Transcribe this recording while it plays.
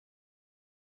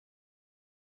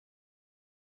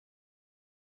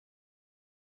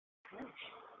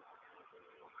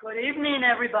Good evening,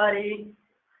 everybody.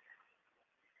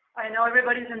 I know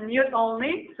everybody's in mute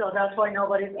only, so that's why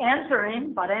nobody's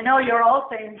answering, but I know you're all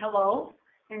saying hello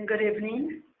and good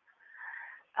evening.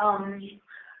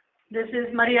 This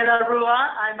is Maria Del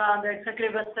Rua. I'm the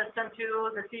executive assistant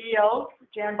to the CEO,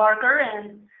 Jan Barker,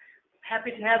 and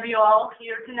happy to have you all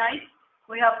here tonight.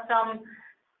 We have some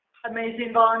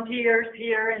amazing volunteers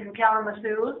here in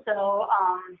Kalamazoo, so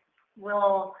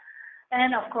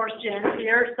and of course Jan is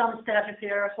here, some staff is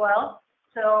here as well.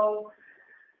 So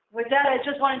with that, I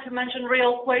just wanted to mention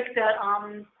real quick that,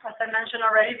 as I mentioned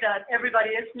already, that everybody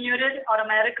is muted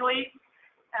automatically.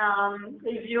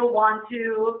 If you want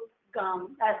to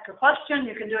ask a question,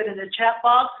 you can do it in the chat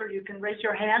box, or you can raise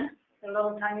your hand, the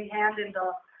little tiny hand in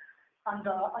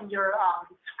on your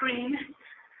screen.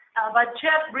 But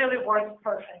chat really works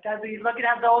perfect. I'll be looking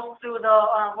at those through the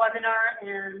webinar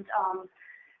and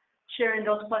sharing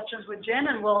those questions with Jen,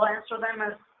 and we'll answer them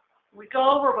as we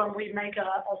go or when we make a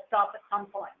stop at some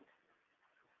point.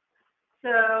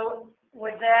 So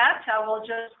with that, I will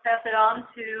just pass it on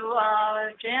to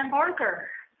Jan Barker.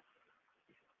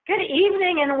 Good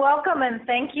evening and welcome, and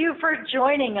thank you for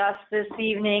joining us this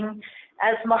evening.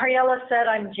 As Mariella said,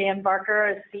 I'm Jan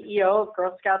Barker, CEO of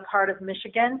Girl Scouts Heart of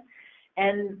Michigan,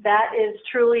 and that is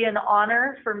truly an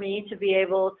honor for me to be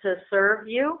able to serve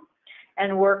you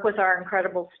and work with our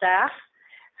incredible staff.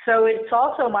 So it's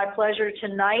also my pleasure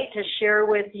tonight to share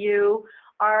with you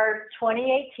our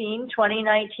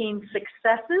 2018-2019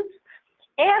 successes,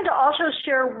 and also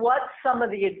share what some of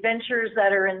the adventures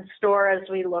that are in store as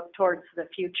we look towards the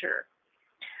future.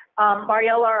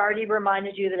 Mariella already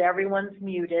reminded you that everyone's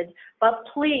muted, but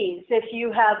please, if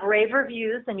you have rave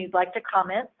reviews and you'd like to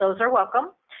comment, those are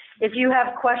welcome. If you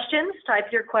have questions,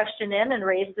 type your question in and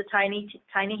raise the tiny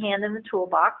hand in the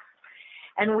toolbox.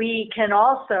 And we can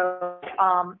also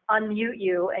unmute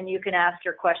you and you can ask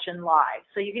your question live.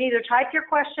 So you can either type your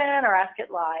question or ask it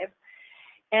live.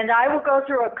 And I will go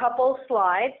through a couple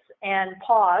slides and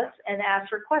pause and ask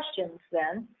for questions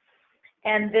then.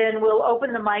 And then we'll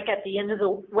open the mic at the end of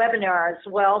the webinar as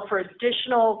well for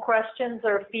additional questions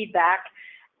or feedback.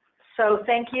 So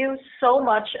thank you so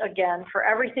much again for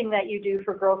everything that you do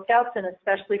for Girl Scouts, and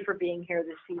especially for being here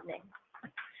this evening.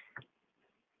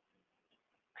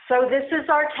 So this is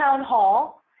our town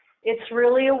hall. It's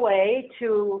really a way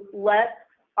to let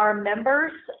our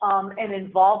members and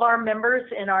involve our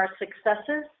members in our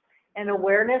successes and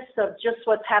awareness of just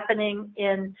what's happening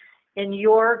in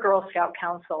your Girl Scout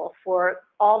Council for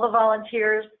all the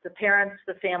volunteers, the parents,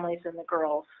 the families, and the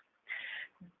girls.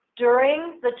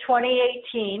 During the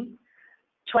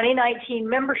 2018-2019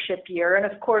 membership year, and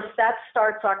of course that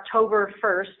starts October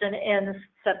 1st and ends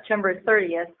September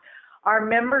 30th, our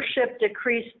membership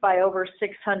decreased by over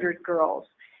 600 girls,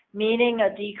 meaning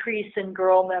a decrease in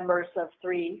girl members of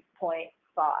 3.5.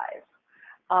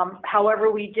 However,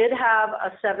 we did have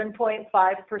a 7.5%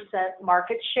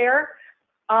 market share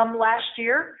last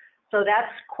year, so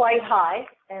that's quite high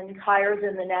and higher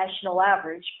than the national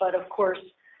average. But of course,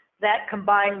 that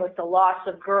combined with the loss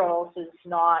of girls is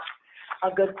not a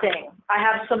good thing. I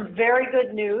have some very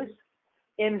good news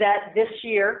in that this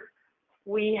year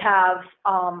we have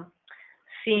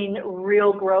seen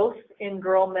real growth in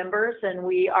girl members, and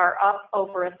we are up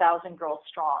over 1,000 girls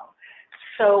strong.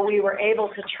 So we were able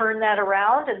to turn that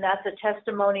around, and that's a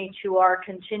testimony to our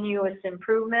continuous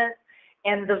improvement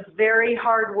and the very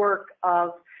hard work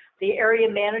of the area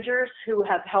managers who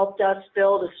have helped us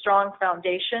build a strong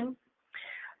foundation.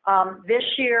 This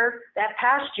year, that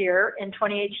past year, in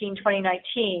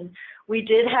 2018-2019, we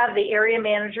did have the area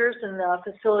managers and the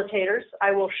facilitators. I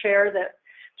will share that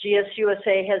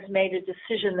GSUSA has made a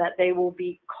decision that they will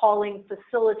be calling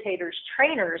facilitators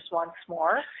trainers once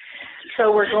more.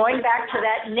 So we're going back to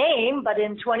that name, but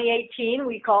in 2018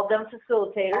 we called them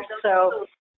facilitators. So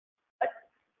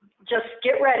just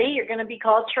get ready, you're going to be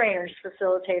called trainers,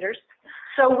 facilitators.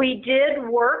 So we did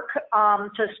work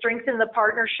to strengthen the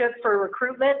partnership for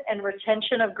recruitment and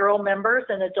retention of girl members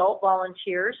and adult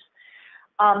volunteers.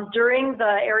 During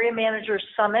the Area Managers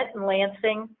Summit in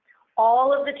Lansing,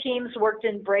 all of the teams worked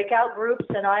in breakout groups,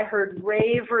 and I heard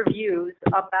rave reviews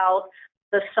about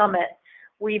the summit.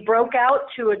 We broke out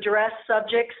to address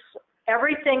subjects,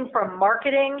 everything from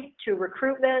marketing to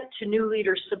recruitment to new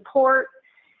leader support.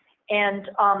 And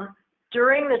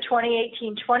during the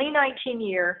 2018-2019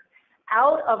 year,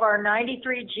 out of our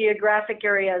 93 geographic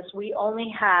areas, we only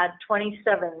had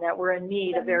 27 that were in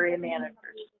need of area managers.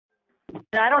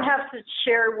 And I don't have to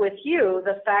share with you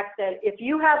the fact that if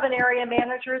you have an area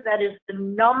manager, that is the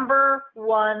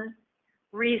 #1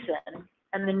 reason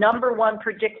and the #1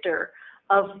 predictor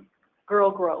of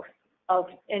girl growth, of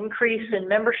increase in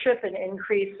membership and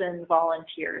increase in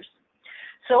volunteers.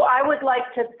 So I would like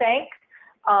to thank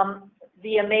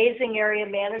the amazing area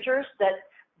managers that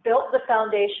built the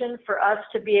foundation for us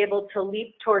to be able to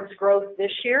leap towards growth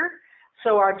this year.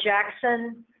 So our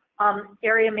Jackson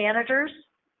area managers,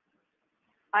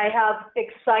 I have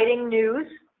exciting news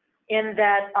in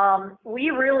that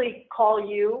we really call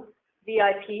you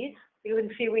VIPs. You can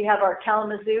see we have our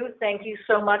Kalamazoo. Thank you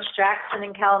so much, Jackson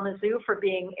and Kalamazoo, for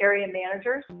being area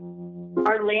managers.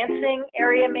 Our Lansing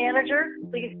area manager,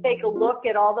 please take a look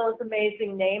at all those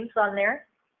amazing names on there.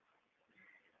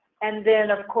 And then,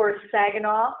 of course,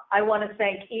 Saginaw. I want to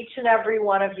thank each and every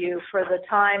one of you for the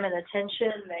time and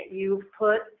attention that you've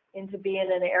put into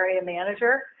being an area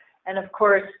manager. And, of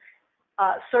course,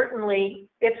 certainly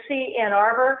Ypsi, Ann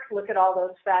Arbor, look at all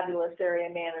those fabulous area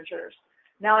managers.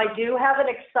 Now, I do have an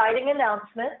exciting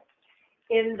announcement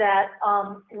in that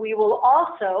we will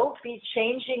also be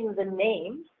changing the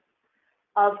name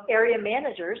of area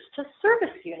managers to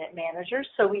service unit managers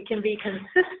so we can be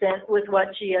consistent with what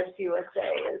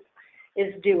GSUSA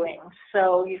is doing.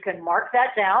 So you can mark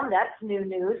that down. That's new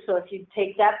news. So if you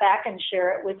take that back and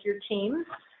share it with your teams,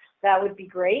 that would be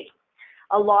great.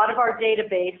 A lot of our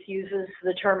database uses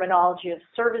the terminology of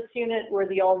service unit. We're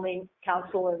the only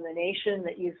council in the nation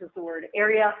that uses the word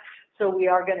area, so we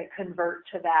are going to convert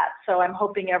to that. So I'm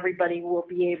hoping everybody will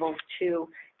be able to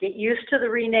get used to the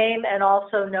rename and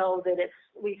also know that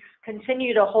we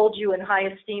continue to hold you in high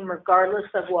esteem regardless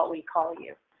of what we call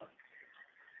you.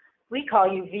 We call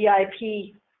you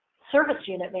VIP service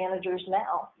unit managers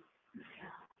now.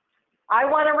 I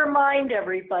want to remind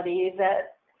everybody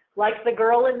that, like the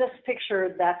girl in this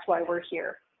picture, that's why we're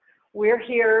here. We're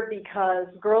here because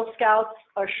Girl Scouts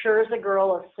assures a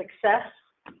girl of success.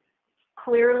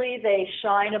 Clearly, they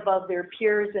shine above their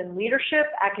peers in leadership,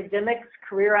 academics,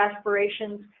 career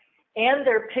aspirations, and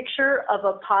their picture of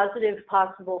a positive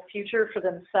possible future for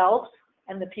themselves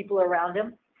and the people around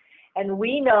them. And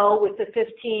we know with the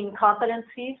 15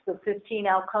 competencies, the 15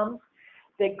 outcomes,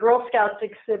 that Girl Scouts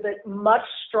exhibit much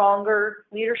stronger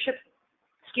leadership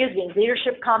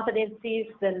competencies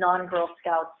than non-Girl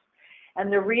Scouts.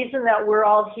 And the reason that we're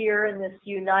all here in this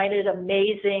united,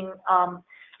 amazing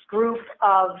group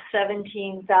of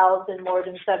 17,000, more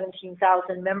than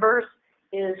 17,000 members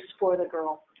is for the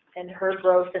girl and her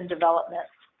growth and development.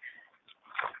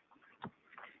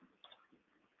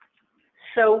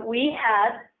 So we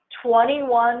had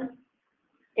 21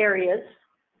 areas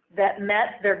that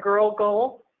met their girl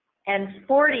goal and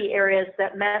 40 areas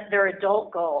that met their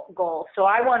adult goal. So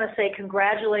I want to say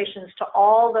congratulations to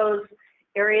all those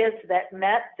areas that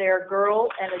met their girl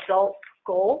and adult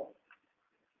goal.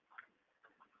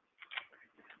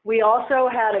 We also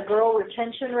had a girl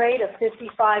retention rate of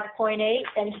 55.8,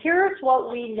 and here's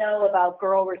what we know about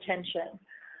girl retention.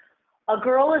 A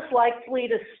girl is likely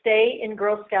to stay in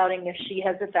Girl Scouting if she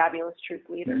has a fabulous troop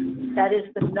leader. That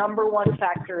is the #1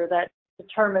 factor that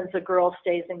determines a girl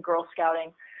stays in Girl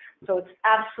Scouting. So it's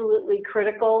absolutely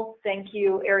critical. Thank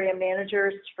you, area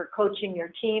managers, for coaching your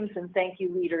teams, and thank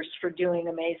you, leaders, for doing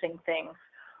amazing things.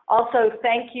 Also,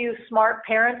 thank you, smart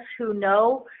parents who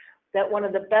know that one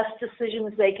of the best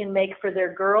decisions they can make for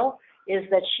their girl is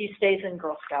that she stays in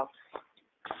Girl Scouts.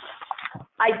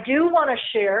 I do want to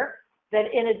share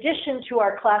that in addition to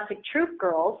our classic troop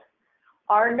girls,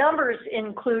 our numbers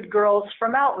include girls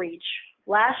from outreach.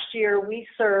 Last year, we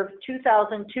served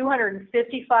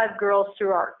 2,255 girls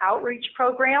through our outreach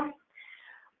program.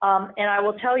 And I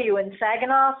will tell you, in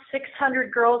Saginaw,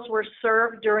 600 girls were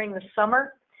served during the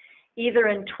summer, either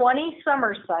in 20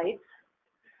 summer sites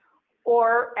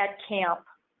or at camp.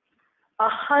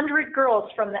 100 girls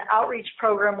from the outreach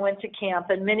program went to camp,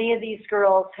 and many of these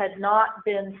girls had not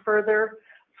been further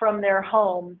from their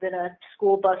home than a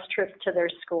school bus trip to their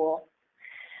school.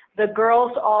 The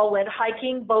girls all went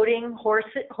hiking, boating,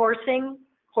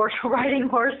 riding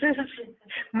horses.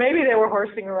 Maybe they were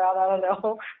horsing around, I don't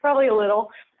know, probably a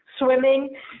little.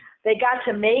 Swimming. They got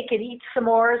to make and eat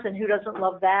s'mores, and who doesn't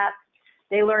love that?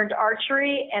 They learned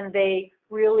archery, and they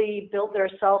really built their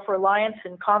self-reliance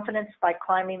and confidence by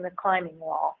climbing the climbing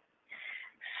wall.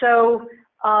 So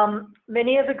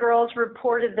many of the girls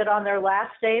reported that on their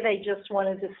last day, they just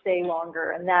wanted to stay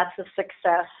longer, and that's a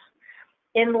success.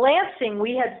 In Lansing,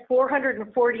 we had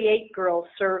 448 girls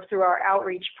served through our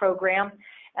outreach program,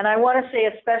 and I want to say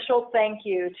a special thank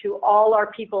you to all our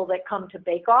people that come to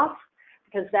Bake Off,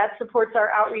 because that supports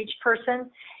our outreach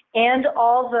person, and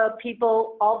all the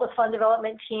people, all the fund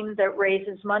development team that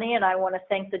raises money, and I want to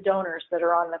thank the donors that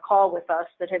are on the call with us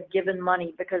that have given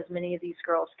money, because many of these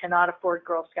girls cannot afford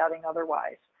Girl Scouting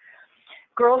otherwise.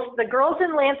 The girls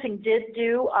in Lansing did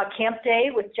do a camp day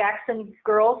with Jackson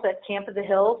girls at Camp of the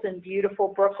Hills in beautiful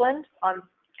Brooklyn on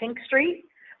Pink Street.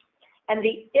 And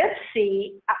the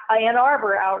IFSC Ann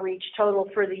Arbor outreach total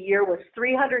for the year was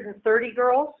 330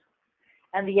 girls.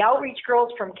 And the outreach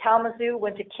girls from Kalamazoo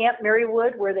went to Camp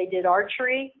Marywood where they did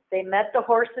archery, they met the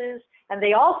horses, and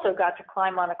they also got to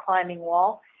climb on a climbing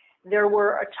wall. There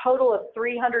were a total of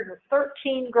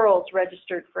 313 girls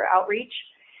registered for outreach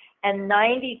and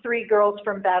 93 girls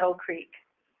from Battle Creek.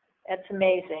 That's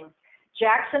amazing.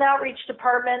 Jackson Outreach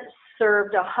Department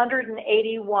served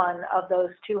 181 of those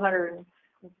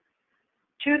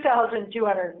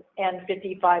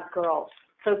 2,255 girls.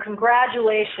 So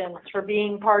congratulations for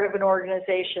being part of an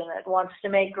organization that wants to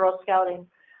make Girl Scouting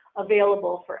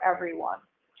available for everyone.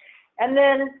 And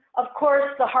then, of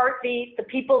course, the heartbeat, the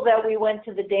people that we went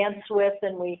to the dance with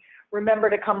and we remember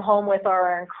to come home with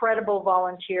our incredible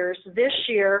volunteers. This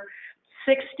year,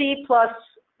 60 plus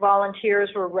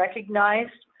volunteers were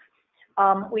recognized.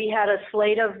 We had a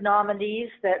slate of nominees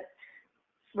that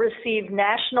received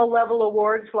national level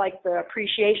awards like the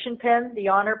Appreciation Pin, the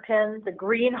Honor Pin, the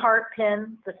Green Heart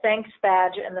Pin, the Thanks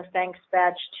Badge, and the Thanks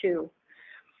Badge 2.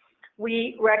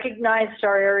 We recognized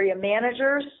our area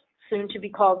managers, soon to be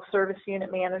called service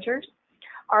unit managers,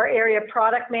 our area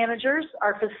product managers,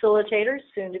 our facilitators,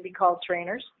 soon to be called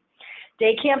trainers,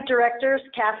 day camp directors,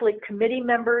 Catholic committee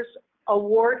members,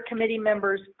 award committee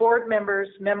members, board members,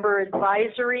 member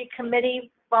advisory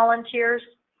committee volunteers.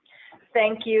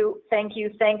 Thank you,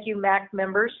 MAC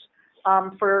members,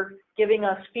 for giving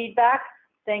us feedback.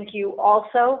 Thank you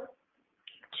also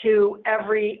to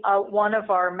every one of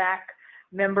our MAC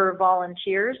member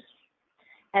volunteers.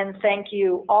 And thank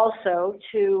you also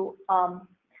to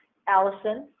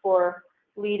Allison for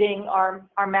leading our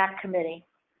MAC committee.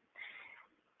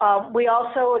 We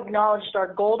also acknowledged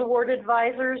our Gold Award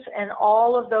advisors and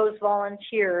all of those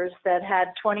volunteers that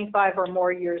had 25 or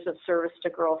more years of service to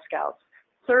Girl Scouts.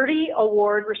 30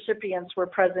 award recipients were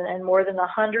present and more than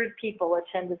 100 people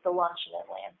attended the luncheon at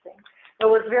Lansing. It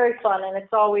was very fun and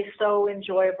it's always so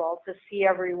enjoyable to see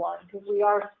everyone because we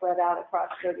are spread out across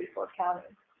 34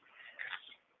 counties.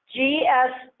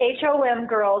 gshom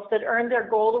girls that earned their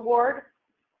Gold Award,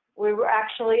 we were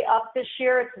actually up this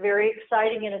year. It's very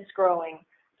exciting and it's growing.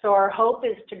 So our hope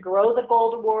is to grow the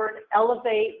Gold Award,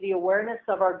 elevate the awareness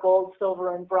of our Gold,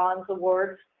 Silver, and Bronze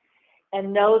Awards,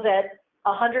 and know that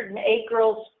 108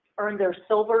 girls earned their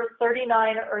silver,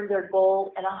 39 earned their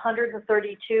gold, and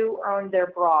 132 earned their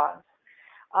bronze.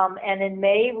 And in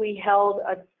May, we held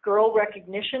a girl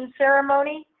recognition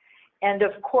ceremony. And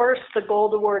of course, the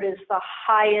Gold Award is the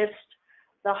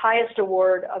highest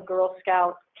award a Girl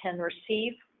Scout can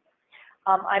receive.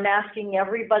 I'm asking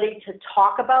everybody to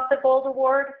talk about the Gold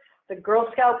Award. The Girl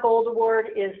Scout Gold Award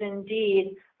is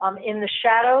indeed in the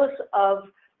shadows of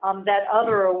that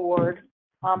other award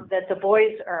that the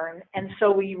boys earn. And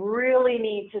so we really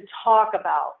need to talk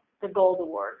about the Gold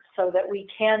Award so that we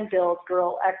can build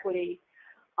girl equity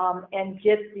and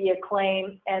get the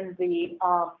acclaim and the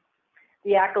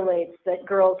accolades that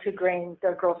girls who gain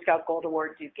the Girl Scout Gold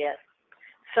Award do get.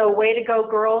 So way to go,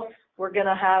 girls. We're going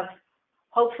to have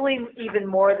hopefully even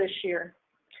more this year.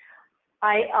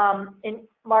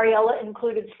 Mariella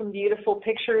included some beautiful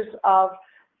pictures of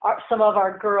some of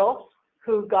our girls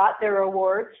who got their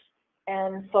awards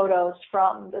and photos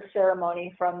from the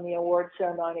ceremony, from the award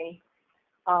ceremony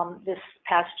this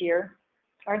past year.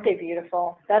 Aren't they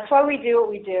beautiful? That's why we do what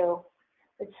we do.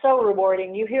 It's so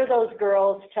rewarding. You hear those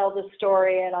girls tell the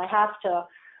story, and I have to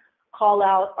call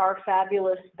out our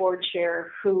fabulous board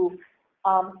chair who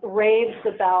raves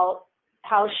about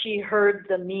how she heard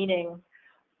the meaning.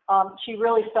 She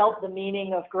really felt the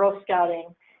meaning of Girl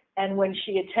Scouting, and when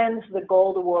she attends the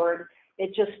Gold Award,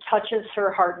 it just touches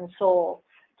her heart and soul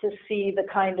to see the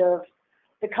kind of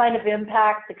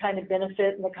impact, the kind of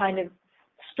benefit, and the kind of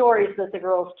stories that the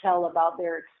girls tell about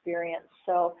their experience.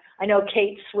 So I know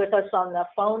Kate's with us on the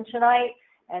phone tonight,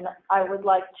 and I would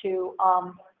like to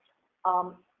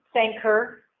thank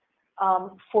her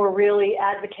for really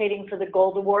advocating for the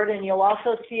Gold Award. And you'll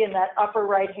also see in that upper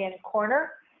right-hand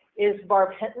corner is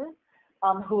Barb Hinton,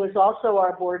 who is also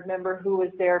our board member, who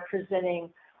was there presenting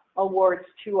awards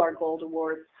to our Gold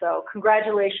Awards. So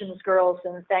congratulations, girls,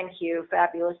 and thank you,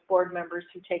 fabulous board members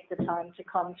who take the time to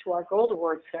come to our Gold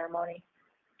Award ceremony.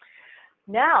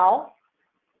 Now,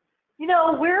 you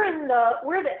know, we're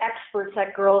the experts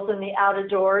at Girls in the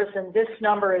Out-of-Doors, and this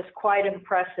number is quite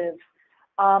impressive.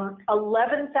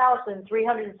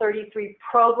 11,333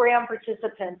 program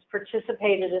participants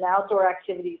participated in outdoor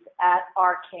activities at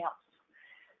our camps.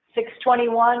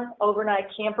 621 overnight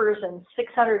campers and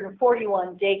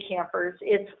 641 day campers.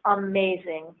 It's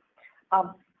amazing.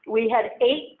 We had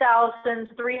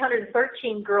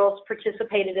 8,313 girls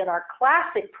participated in our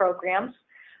classic programs,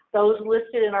 those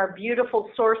listed in our beautiful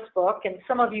source book, and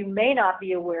some of you may not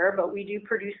be aware, but we do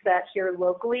produce that here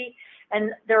locally.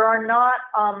 And there are not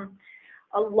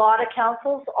a lot of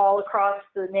councils all across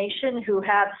the nation who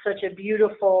have such a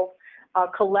beautiful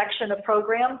collection of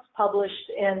programs published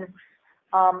in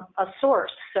a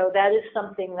source. So that is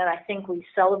something that I think we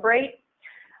celebrate.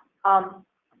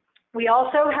 We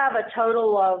also have a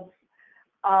total of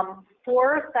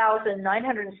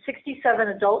 4,967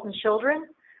 adult and children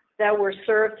that were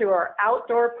served through our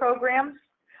outdoor programs.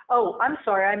 Oh, I'm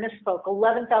sorry, I misspoke.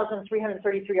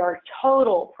 11,333 are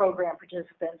total program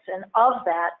participants, and of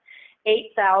that,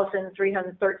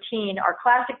 8,313 are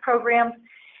classic programs,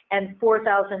 and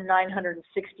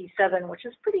 4,967, which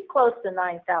is pretty close to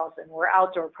 9,000, were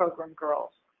outdoor program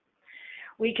girls.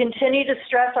 We continue to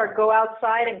stress our go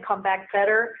outside and come back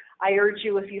better. I urge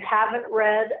you, if you haven't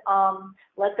read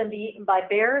Let Them Be Eaten by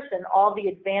Bears and all the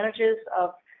advantages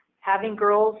of having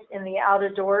girls in the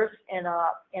outdoors in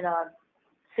a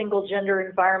single gender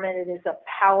environment, it is a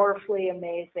powerfully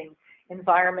amazing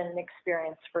environment and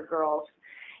experience for girls.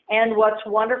 And what's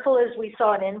wonderful is we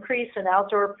saw an increase in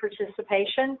outdoor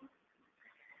participation.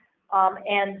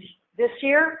 And this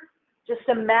year, just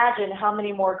imagine how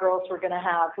many more girls we're going to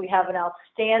have. We have an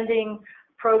outstanding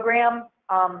program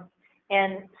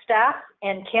and staff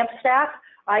and camp staff.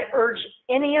 I urge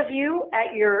any of you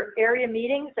at your area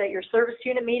meetings, at your service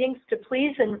unit meetings, to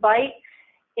please invite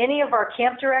any of our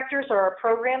camp directors or our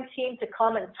program team to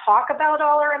come and talk about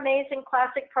all our amazing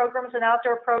classic programs and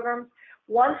outdoor programs.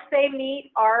 Once they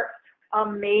meet our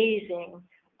amazing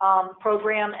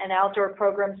program and outdoor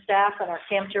program staff and our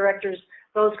camp directors,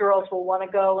 those girls will want to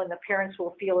go, and the parents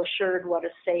will feel assured what a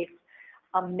safe,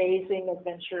 amazing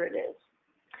adventure it is.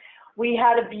 We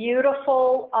had a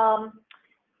beautiful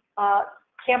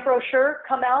camp brochure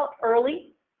come out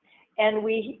early, and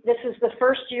this is the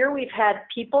first year we've had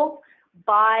people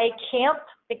buy camp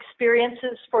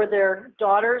experiences for their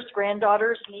daughters,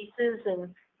 granddaughters, nieces,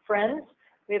 and friends.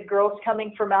 We have girls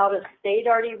coming from out of state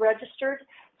already registered.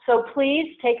 So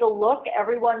please take a look.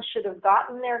 Everyone should have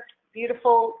gotten their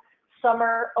beautiful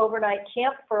summer overnight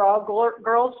camp for all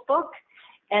girls book,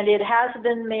 and it has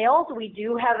been mailed. We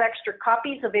do have extra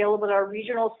copies available at our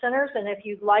regional centers, and if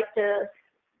you'd like to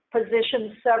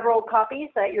position several copies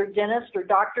at your dentist or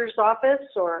doctor's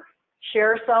office or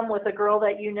share some with a girl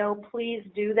that you know, please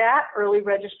do that. Early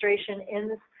registration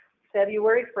ends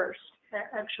February 1st.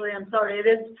 Actually, I'm sorry, it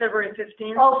is February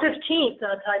 15th. Oh, 15th.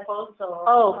 Typo, so.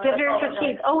 Oh, February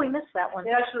 15th. Oh, we missed that one.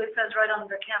 It actually says right on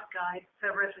the camp guide,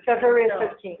 February 15th. February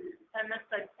 15th. I missed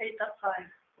like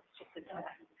 8.5. Just a test.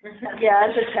 Yeah,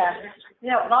 it's a test.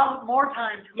 Yeah, a lot more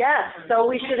time. Yes, so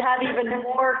we should have even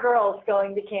more girls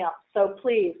going to camp. So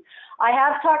please. I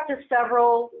have talked to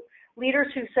several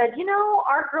leaders who said, you know,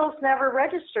 our girls never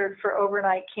registered for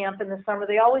overnight camp in the summer.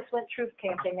 They always went troop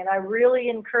camping, and I really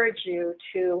encourage you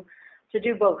to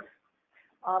do both.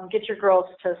 Get your girls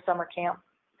to summer camp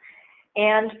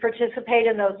and participate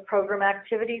in those program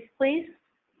activities, please.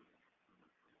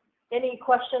 Any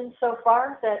questions so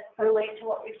far that relate to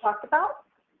what we've talked about?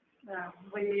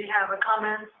 We have a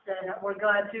comment that we're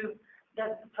glad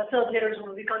that facilitators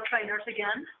will become trainers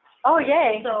again. Oh,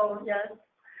 yay. So, yes.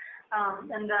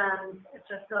 And then it's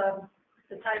just the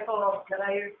typo that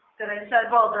I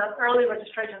said, well, the early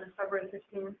registration is February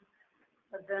 15th.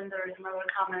 But then there is another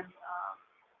comment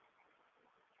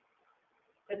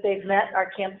that they've met our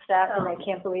camp staff and they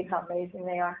can't believe how amazing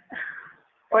they are.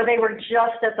 Or they were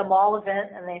just at the mall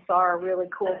event and they saw our really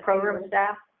cool program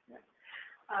staff.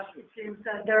 It seems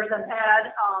that there's an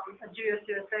ad, a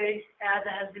GSUSA ad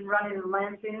that has been running in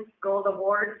Lansing, Gold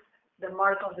Award, the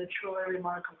mark of the truly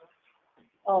remarkable.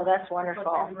 Oh, that's wonderful.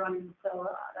 That's running, so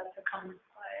that's a comment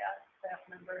by a staff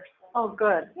member. So. Oh,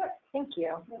 good. Thank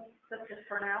you. That's it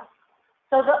for now.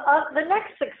 So the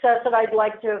next success that I'd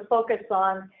like to focus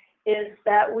on is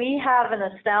that we have an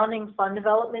astounding fund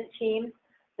development team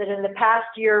that in the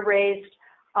past year raised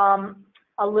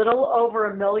a little over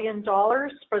 $1 million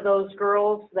for those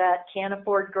girls that can't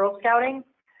afford Girl Scouting.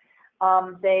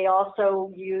 They also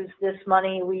use this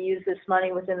money, we use this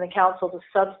money within the council to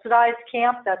subsidize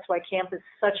camp. That's why camp is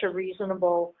such a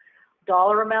reasonable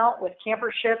dollar amount with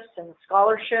camperships and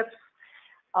scholarships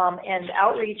and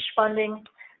outreach funding.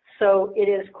 So it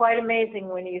is quite amazing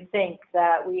when you think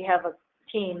that we have a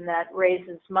team that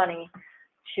raises money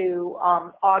to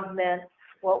augment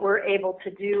what we're able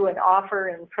to do and offer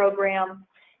and program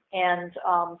and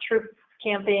troop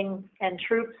camping and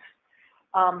troops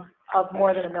of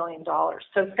more than $1 million.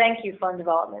 So thank you, fund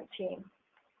development team.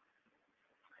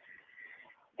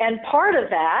 And part of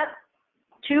that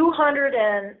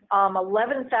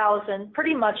 $211,000,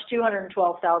 pretty much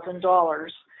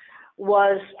 $212,000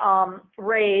 was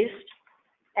raised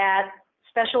at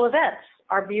special events,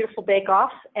 our beautiful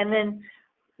bake-offs, and then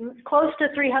close to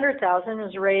 $300,000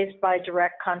 was raised by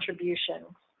direct contributions.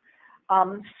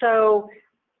 So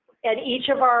at each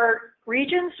of our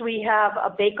regions, we have a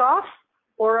bake-off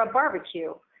or a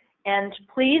barbecue. And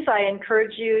please, I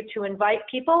encourage you to invite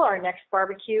people. Our next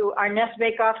barbecue, our next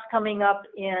bake-off's coming up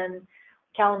in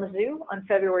Kalamazoo on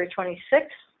February 26th.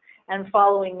 And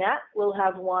following that, we'll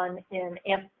have one in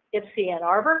Ypsi, Ann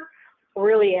Arbor,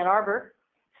 really Ann Arbor.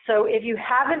 So if you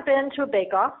haven't been to a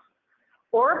bake-off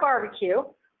or a barbecue,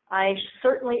 I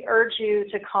certainly urge you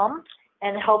to come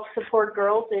and help support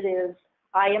girls. It is,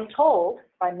 I am told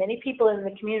by many people in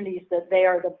the communities, that they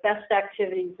are the best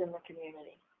activities in the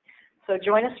community. So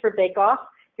join us for Bake Off.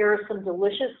 Here are some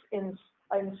delicious,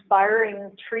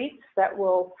 inspiring treats that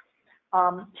will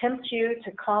tempt you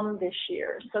to come this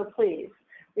year. So please,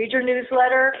 read your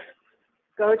newsletter,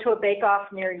 go to a Bake Off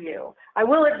near you. I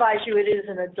will advise you it is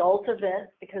an adult event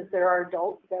because there are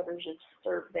adult beverages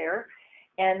served there.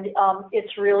 And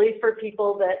it's really for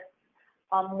people that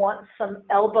want some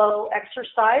elbow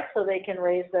exercise so they can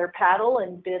raise their paddle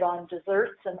and bid on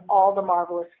desserts and all the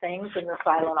marvelous things in the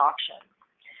silent auction.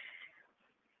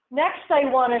 Next, I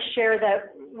want to share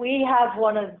that we have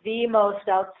one of the most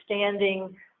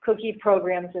outstanding cookie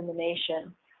programs in the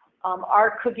nation.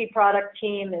 Our cookie product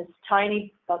team is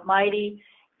tiny but mighty,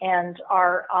 and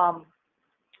our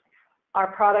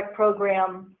product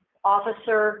program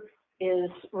officer is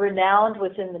renowned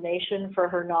within the nation for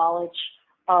her knowledge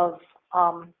of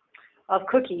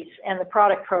cookies and the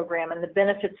product program and the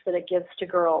benefits that it gives to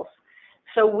girls.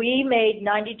 So we made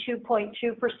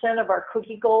 92.2% of our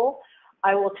cookie goal.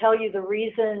 I will tell you the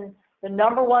reason, the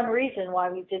number one reason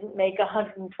why we didn't make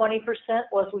 120%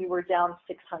 was we were down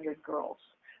 600 girls.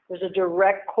 There's a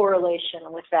direct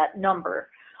correlation with that number.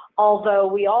 Although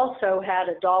we also had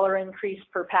a $1 increase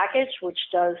per package, which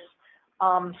does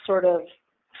sort of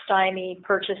stymie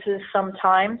purchases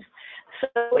sometimes.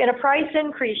 So in a price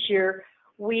increase year,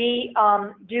 we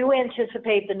do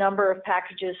anticipate the number of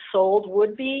packages sold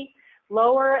would be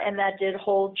lower, and that did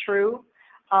hold true.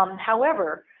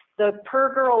 However, the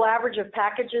per girl average of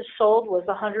packages sold was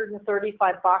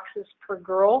 135 boxes per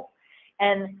girl.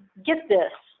 And get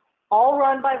this, all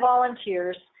run by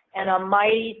volunteers and a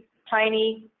mighty,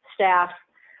 tiny staff.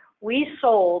 We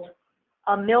sold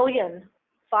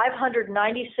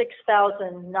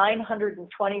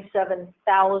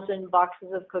 1,596,927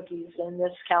 boxes of cookies in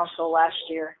this council last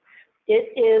year.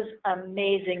 It is an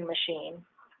amazing machine.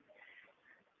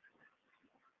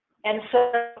 And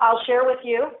so I'll share with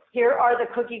you, here are the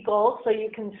cookie goals. So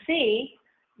you can see,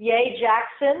 yay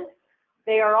Jackson,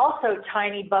 they are also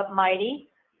tiny but mighty.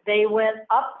 They went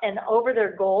up and over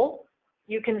their goal.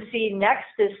 You can see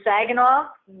next is Saginaw,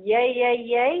 yay, yay,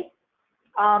 yay.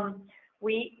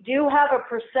 We do have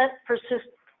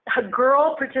a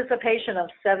girl participation of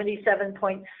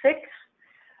 77.6,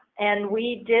 and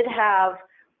we did have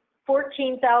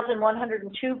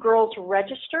 14,102 girls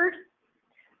registered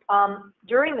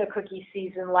during the cookie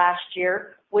season last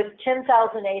year, with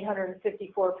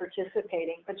 10,854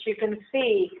 participating. But you can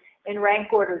see in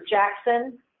rank order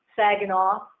Jackson,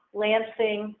 Saginaw,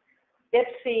 Lansing,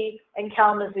 Ypsi, and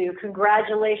Kalamazoo.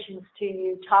 Congratulations to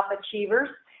you, top achievers.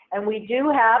 And we do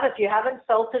have, if you haven't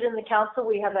felt it in the council,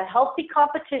 we have a healthy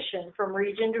competition from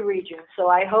region to region. So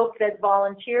I hope that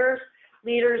volunteers,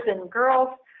 leaders, and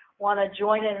girls want to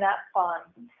join in that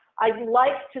fun. I'd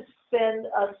like to send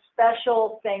a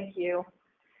special thank you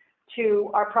to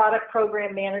our product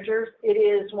program managers. It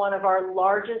is one of our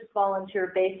largest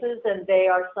volunteer bases, and they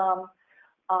are some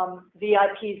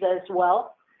VIPs as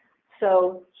well.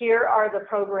 So here are the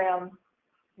program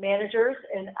managers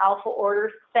in alpha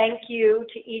order. Thank you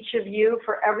to each of you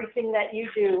for everything that you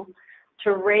do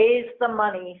to raise the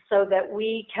money so that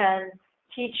we can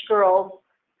teach girls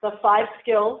the 5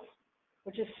 skills,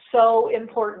 which is so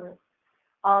important,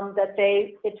 that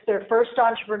it's their first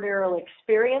entrepreneurial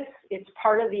experience. It's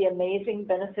part of the amazing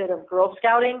benefit of Girl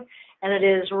Scouting, and it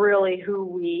is really who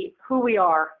we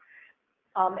are.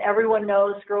 Everyone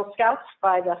knows Girl Scouts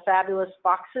by the fabulous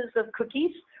boxes of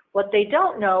cookies. What they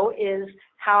don't know is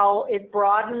how it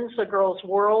broadens a girl's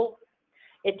world.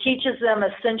 It teaches them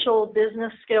essential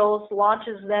business skills,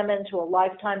 launches them into a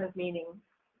lifetime of meaning,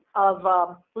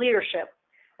 of leadership.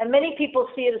 And many people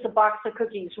see it as a box of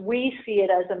cookies. We see it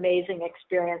as amazing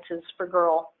experiences for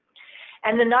girl.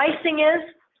 And the nice thing is,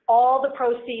 all the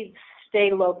proceeds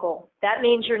stay local. That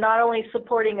means you're not only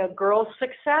supporting a girl's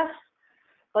success,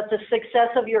 but the success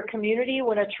of your community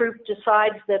when a troop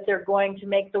decides that they're going to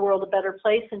make the world a better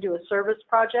place and do a service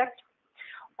project,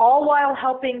 all while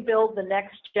helping build the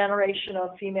next generation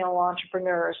of female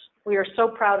entrepreneurs. We are so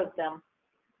proud of them.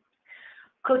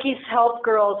 Cookies help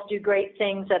girls do great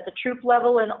things at the troop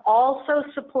level and also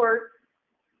support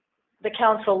the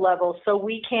council level, so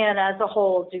we can, as a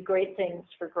whole, do great things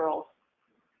for girls.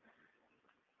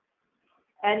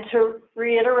 And to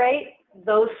reiterate,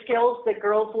 those skills that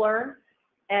girls learn,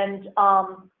 and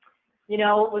you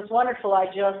know, it was wonderful. I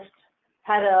just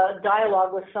had a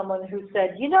dialogue with someone who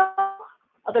said, you know,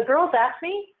 the girls asked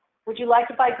me, would you like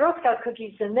to buy Girl Scout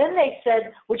cookies? And then they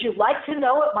said, would you like to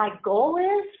know what my goal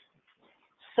is?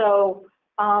 So,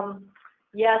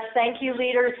 yes, thank you,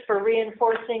 leaders, for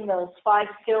reinforcing those 5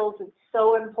 skills. It's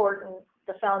so important.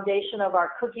 The foundation of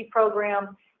our cookie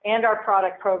program and our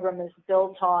product program is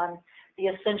built on the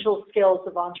essential skills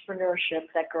of entrepreneurship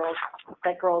that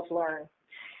girls learn.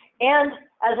 And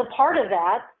as a part of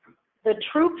that, the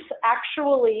troops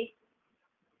actually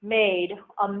made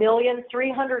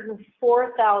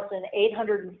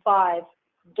 $1,304,805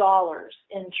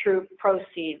 in troop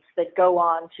proceeds that go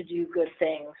on to do good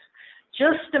things.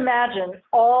 Just imagine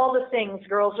all the things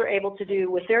girls are able to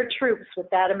do with their troops with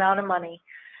that amount of money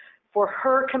for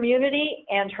her community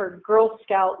and her Girl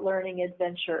Scout learning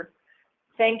adventure.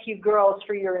 Thank you, girls,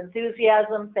 for your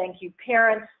enthusiasm. Thank you,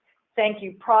 parents. Thank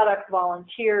you, product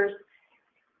volunteers,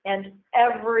 and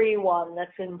everyone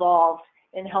that's involved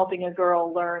in helping a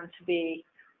girl learn to be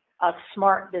a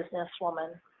smart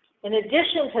businesswoman. In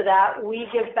addition to that, we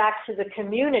give back to the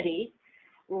community.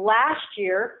 Last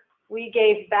year, we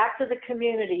gave back to the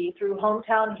community through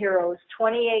Hometown Heroes.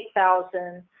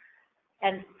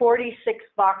 28,046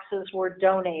 boxes were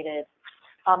donated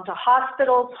to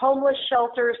hospitals, homeless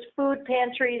shelters, food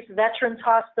pantries, veterans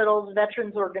hospitals,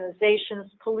 veterans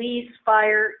organizations, police,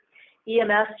 fire,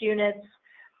 EMS units,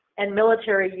 and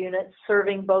military units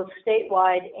serving both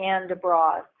statewide and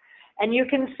abroad. And you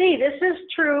can see this is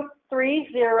Troop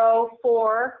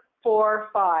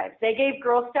 30445. They gave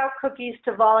Girl Scout cookies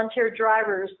to volunteer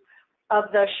drivers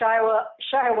of the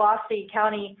Shiawassee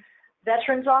County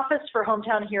Veterans Office for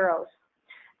Hometown Heroes.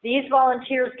 These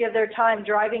volunteers give their time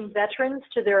driving veterans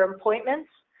to their appointments,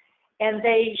 and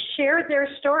they share their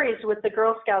stories with the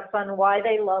Girl Scouts on why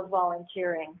they love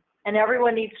volunteering. And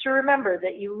everyone needs to remember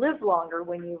that you live longer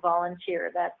when you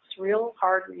volunteer. That's real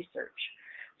hard research.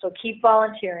 So keep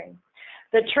volunteering.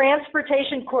 The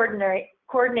transportation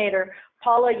coordinator,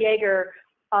 Paula Yeager,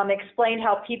 explained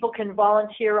how people can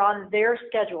volunteer on their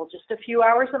schedule. Just a few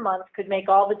hours a month could make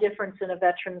all the difference in a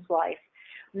veteran's life.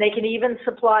 And they can even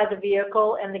supply the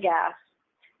vehicle and the gas.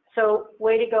 So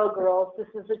way to go, girls.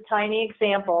 This is a tiny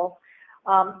example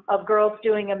of girls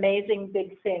doing amazing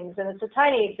big things. And it's a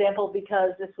tiny example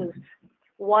because this is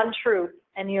one troop,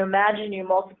 and you imagine you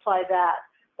multiply that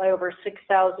by over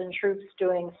 6,000 troops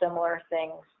doing similar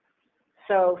things.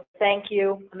 So thank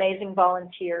you, amazing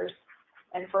volunteers,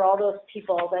 and for all those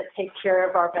people that take care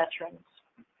of our veterans.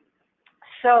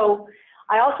 So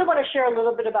I also want to share a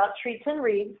little bit about Treats and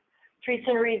Reads. Treats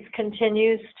and Reads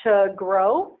continues to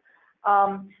grow.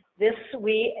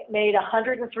 We made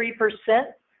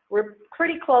 103%. We're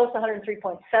pretty close,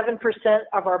 103.7%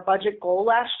 of our budget goal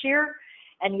last year.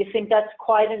 And you think that's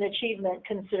quite an achievement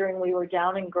considering we were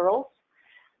down in girls.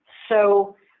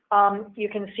 So you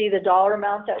can see the dollar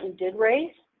amount that we did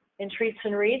raise in Treats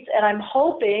and Reads. And I'm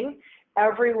hoping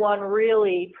everyone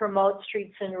really promotes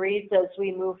Treats and Reads as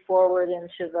we move forward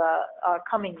into the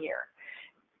coming year.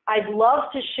 I'd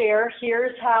love to share,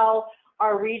 here's how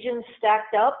our region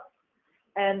stacked up.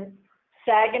 And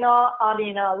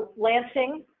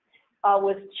Lansing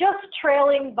was just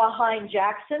trailing behind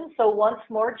Jackson. So once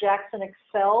more, Jackson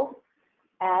excelled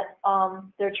at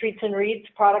their Treats and Reads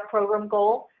product program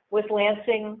goal, with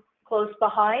Lansing close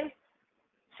behind.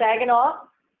 Saginaw,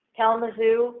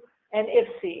 Kalamazoo, and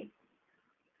Ypsi.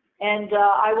 And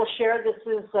I will share, this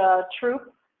is a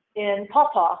troop in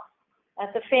Pawpaw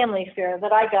at the family fair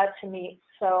that I got to meet.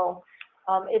 So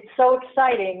it's so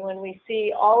exciting when we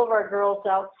see all of our girls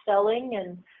out selling,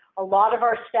 and a lot of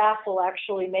our staff will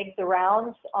actually make the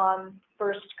rounds on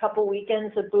first couple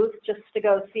weekends of booths just to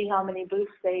go see how many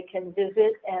booths they can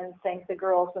visit and thank the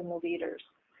girls and the leaders.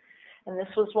 And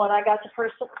this was one I got to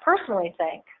personally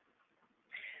thank.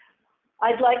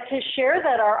 I'd like to share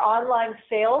that our online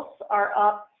sales are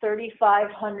up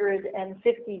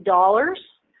 $3,550.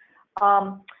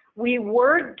 We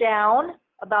were down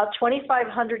about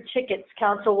 2,500 tickets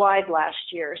council-wide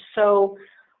last year, so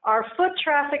our foot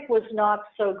traffic was not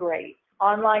so great.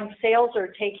 Online sales are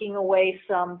taking away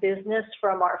some business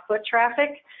from our foot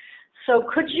traffic, So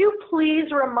could you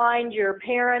please remind your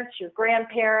parents, your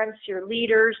grandparents, your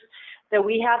leaders that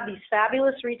we have these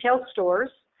fabulous retail stores,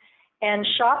 and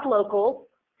shop local,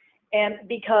 and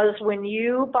because when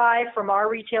you buy from our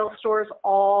retail stores,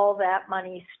 all that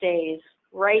money stays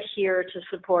right here to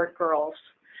support girls.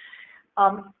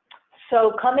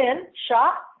 So come in,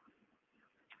 shop,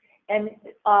 and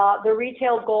the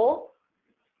retail goal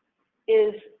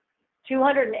is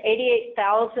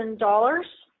 $288,000,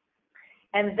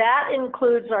 and that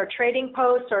includes our trading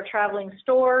posts, our traveling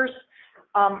stores.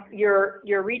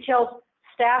 Your retail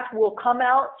staff will come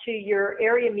out to your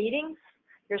area meetings,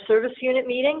 your service unit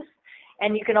meetings,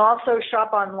 and you can also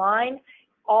shop online.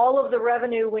 All of the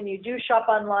revenue when you do shop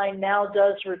online now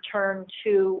does return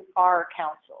to our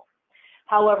council.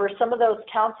 However, some of those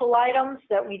council items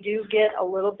that we do get a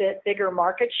little bit bigger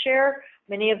market share,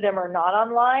 many of them are not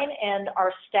online, and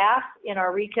our staff in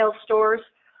our retail stores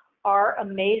are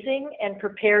amazing and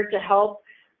prepared to help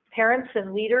parents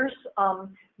and leaders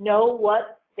know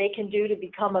what they can do to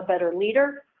become a better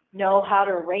leader, know how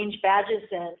to arrange badges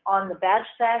and on the badge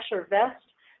sash or vest.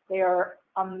 They are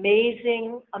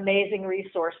amazing, amazing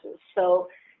resources. So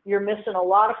you're missing a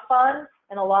lot of fun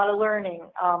and a lot of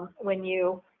learning when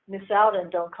you miss out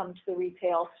and don't come to the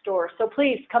retail store. So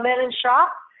please come in and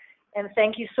shop, and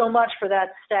thank you so much for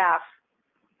that staff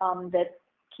that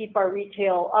keep our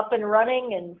retail up and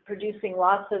running and producing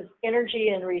lots of energy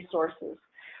and resources.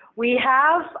 We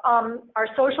have our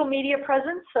social media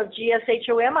presence of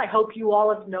GSHOM. I hope you all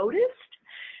have noticed.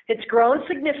 It's grown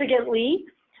significantly.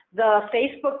 The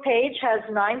Facebook page has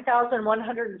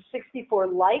 9,164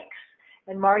 likes,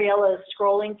 and Mariella is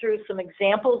scrolling through some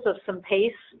examples of some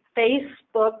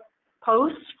Facebook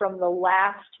posts from the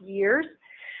last years.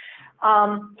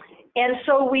 And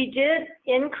so we did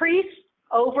increase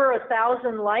over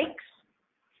 1,000 likes,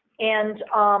 and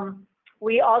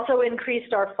we also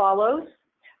increased our follows.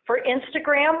 For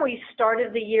Instagram, we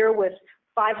started the year with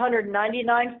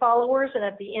 599 followers, and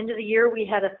at the end of the year, we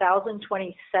had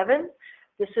 1,027.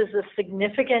 This is a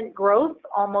significant growth,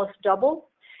 almost double.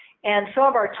 And some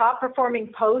of our top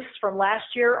performing posts from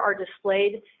last year are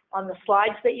displayed on the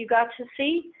slides that you got to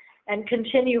see. And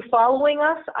continue following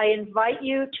us. I invite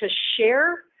you to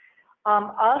share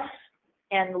us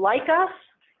and like us.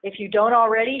 If you don't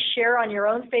already, share on your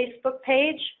own Facebook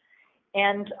page.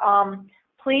 And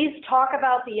please talk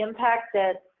about the impact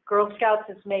that Girl Scouts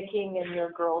is making in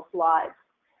your girls' lives.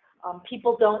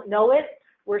 People don't know it.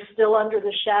 We're still under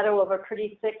the shadow of a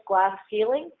pretty thick glass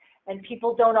ceiling, and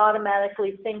people don't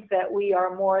automatically think that we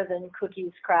are more than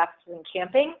cookies, crafts, and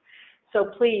camping. So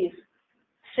please,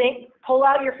 pull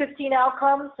out your 15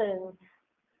 outcomes and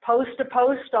post a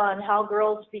post on how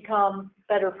girls become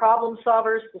better problem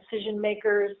solvers, decision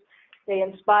makers, they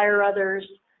inspire others,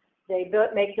 they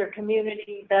make their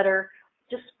community better.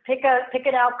 Just pick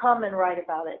an outcome and write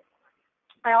about it.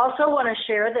 I also want to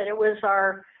share that it was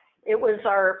our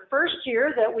first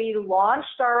year that we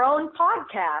launched our own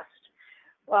podcast.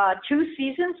 2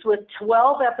 seasons with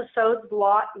 12 episodes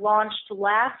launched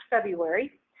last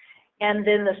February. And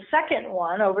then the second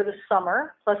one over the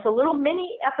summer, plus a little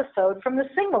mini episode from the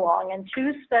sing-along and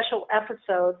 2 special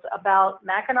episodes about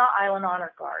Mackinac Island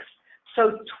Honor Guard.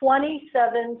 So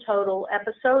 27 total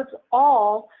episodes,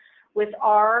 all with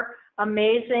our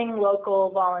amazing local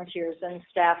volunteers and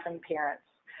staff and parents.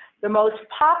 The most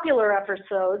popular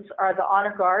episodes are the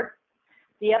Honor Guard,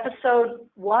 the episode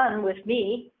 1 with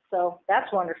me, so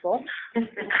that's wonderful.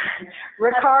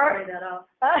 Ricard,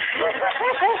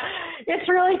 it's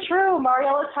really true.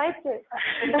 Mariella typed it.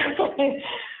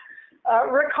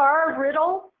 Ricard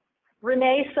Riddle,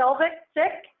 Renee Selvik,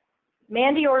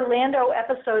 Mandy Orlando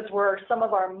episodes were some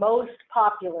of our most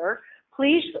popular.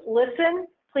 Please listen.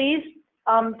 Please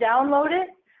download it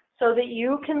so that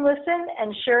you can listen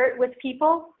and share it with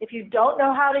people. If you don't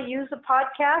know how to use a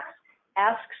podcast,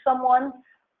 ask someone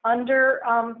under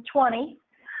 20.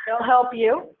 They'll help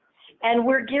you. And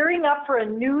we're gearing up for a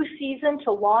new season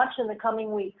to launch in the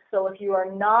coming weeks. So if you are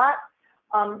not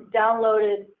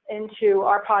downloaded into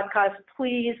our podcast,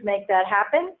 please make that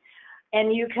happen.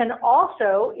 And you can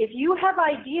also, if you have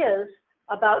ideas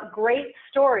about great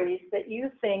stories that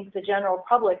you think the general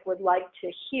public would like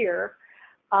to hear,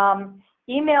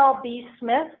 email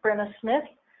Brenna Smith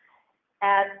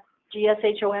at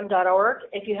gshom.org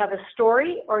if you have a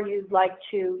story or you'd like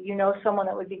to, someone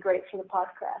that would be great for the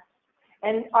podcast.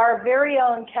 And our very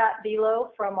own Kat Bilo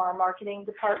from our marketing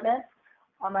department,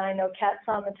 and I know Kat's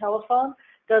on the telephone,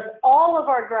 does all of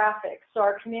our graphics. So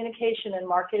our communication and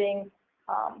marketing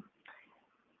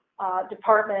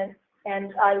department,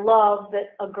 and I love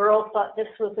that a girl thought this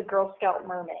was a Girl Scout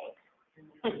mermaid.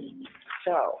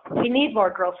 So we need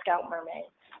more Girl Scout mermaids.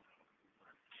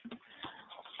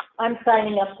 I'm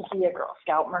signing up to be a Girl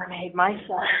Scout mermaid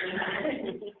myself.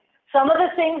 Some of the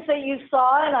things that you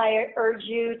saw, and I urge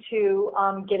you to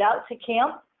get out to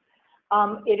camp.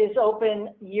 It is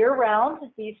open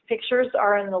year-round. These pictures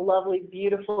are in the lovely,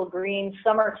 beautiful green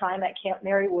summertime at Camp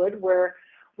Marywood, where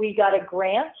we got a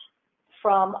grant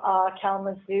from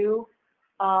Kalamazoo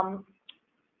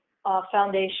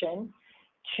Foundation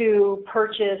to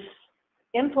purchase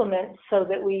implements so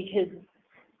that we could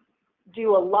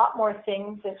do a lot more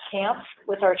things at camp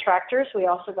with our tractors. We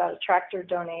also got a tractor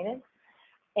donated.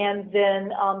 And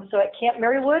then, so at Camp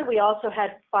Marywood, we also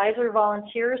had Pfizer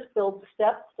volunteers build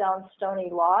steps down Stony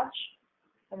Lodge,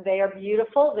 and they are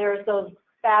beautiful. There's those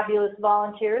fabulous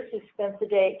volunteers who spent the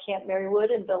day at Camp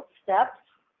Marywood and built steps.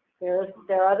 There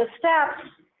are the steps.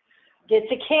 Get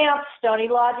to camp. Stony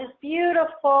Lodge is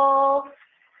beautiful.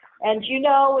 And you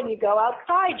know, when you go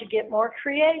outside, you get more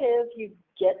creative, you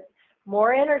get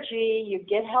more energy, you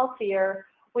get healthier.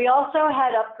 We also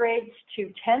had upgrades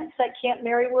to tents at Camp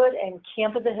Marywood and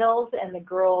Camp of the Hills, and the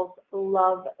girls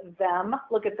love them.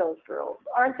 Look at those girls.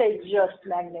 Aren't they just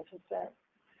magnificent?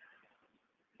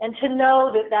 And to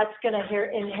know that that's going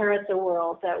to inherit the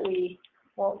world that we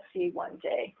won't see one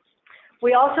day.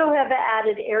 We also have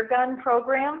added air gun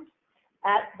programs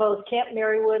at both Camp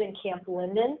Marywood and Camp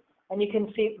Linden, and you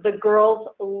can see the girls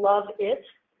love it,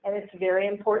 and it's very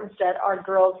important that our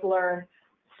girls learn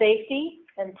safety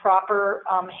and proper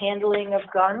handling of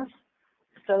guns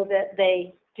so that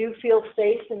they do feel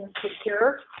safe and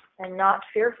secure and not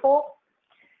fearful.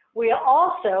 We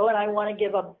also, and I want to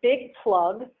give a big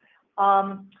plug,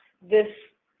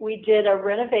 we did a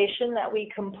renovation that we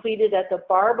completed at the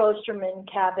Barb Osterman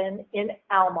cabin in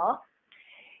Alma,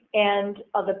 and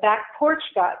the back porch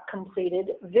got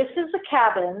completed. This is a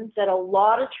cabin that a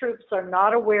lot of troops are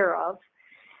not aware of.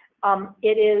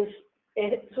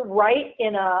 It's right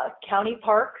in a county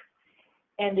park,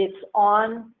 and it's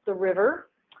on the river.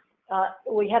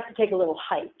 We have to take a little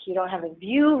hike. You don't have a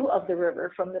view of the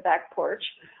river from the back porch,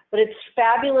 but it's a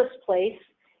fabulous place.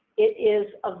 It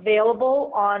is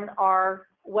available on our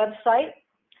website,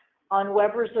 on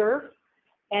Web Reserve,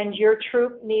 and your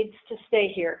troop needs to stay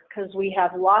here because we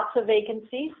have lots of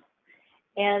vacancies,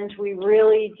 and we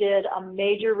really did a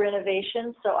major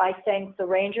renovation. So I thank the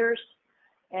Rangers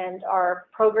and our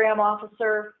program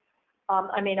officer,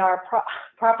 our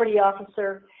property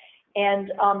officer, and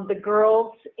the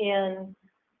girls in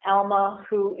Alma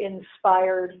who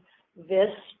inspired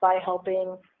this by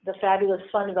helping the fabulous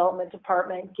Fund Development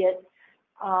Department get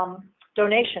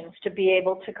donations to be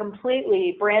able to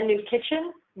completely brand new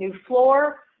kitchen, new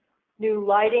floor, new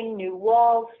lighting, new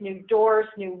walls, new doors,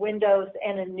 new windows,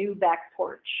 and a new back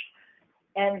porch.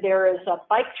 And there is a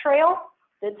bike trail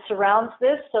that surrounds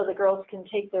this so the girls can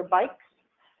take their bikes,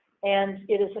 and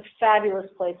it is a fabulous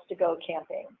place to go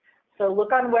camping. So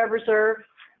look on Web Reserve,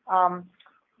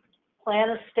 plan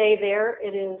to stay there.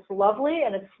 It is lovely,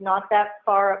 and it's not that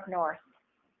far up north.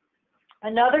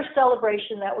 Another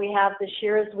celebration that we have this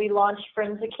year is we launched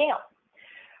Friends of Camp.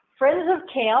 Friends of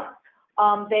Camp,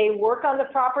 they work on the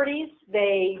properties,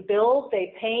 they build,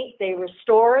 they paint, they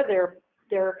restore.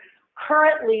 They're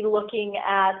currently looking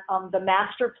at the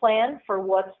master plan for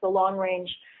what's the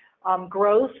long-range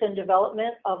growth and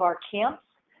development of our camps.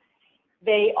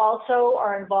 They also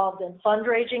are involved in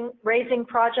fundraising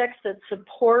projects that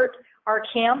support our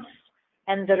camps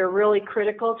and that are really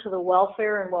critical to the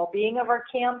welfare and well-being of our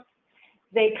camps.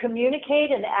 They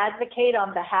communicate and advocate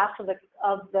on behalf of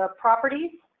the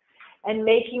properties and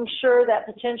making sure that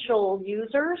potential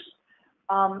users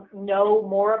know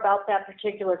more about that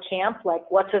particular camp, like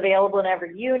what's available in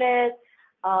every unit.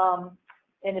 And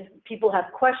if people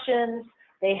have questions,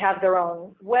 they have their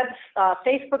own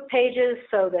Facebook pages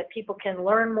so that people can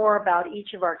learn more about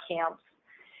each of our camps.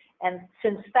 And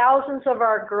since thousands of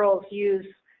our girls use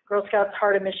Girl Scouts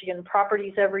Heart of Michigan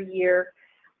properties every year,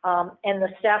 and the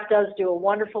staff does do a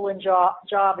wonderful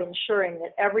job ensuring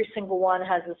that every single one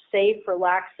has a safe,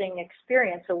 relaxing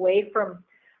experience away from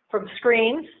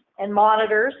screens and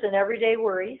monitors and everyday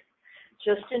worries,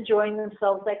 just enjoying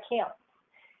themselves at camp.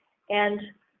 And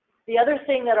the other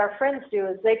thing that our friends do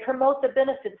is they promote the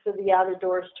benefits of the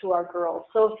outdoors to our girls.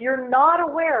 So if you're not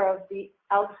aware of the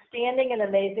outstanding and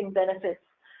amazing benefits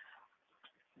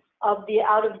of the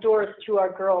outdoors to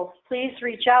our girls, please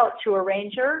reach out to a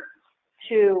ranger,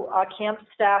 to a camp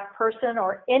staff person,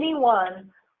 or any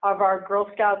one of our Girl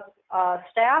Scout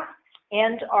staff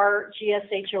and our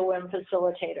GSHOM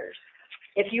facilitators.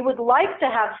 If you would like to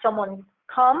have someone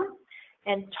come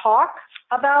and talk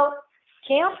about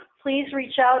camp, please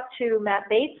reach out to Matt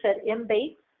Bates at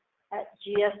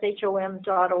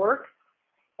mbates@gshom.org.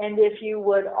 And if you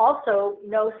would also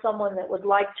know someone that would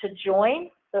like to join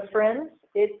the friends,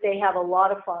 they have a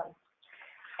lot of fun.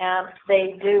 And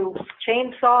they do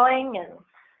chainsawing and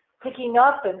picking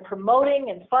up and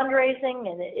promoting and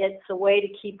fundraising, and it's a way to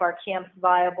keep our camps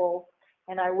viable.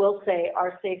 And I will say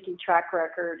our safety track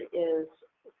record is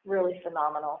really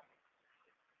phenomenal.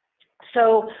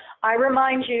 So I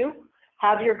remind you,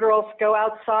 have your girls go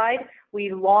outside.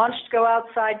 We launched Go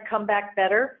Outside, Come Back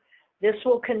Better. This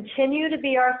will continue to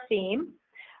be our theme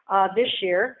this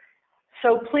year.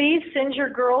 So please send your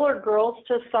girl or girls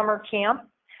to summer camp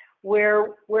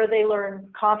where they learn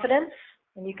confidence,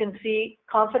 and you can see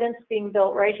confidence being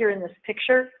built right here in this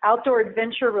picture, outdoor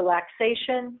adventure,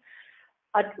 relaxation,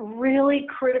 a really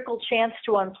critical chance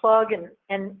to unplug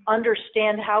and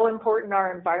understand how important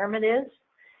our environment is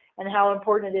and how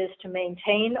important it is to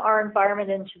maintain our environment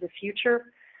into the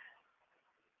future,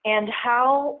 and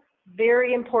how,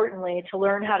 very importantly, to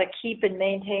learn how to keep and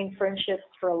maintain friendships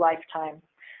for a lifetime.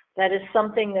 That is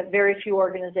something that very few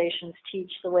organizations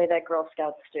teach the way that Girl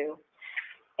Scouts do.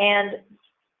 And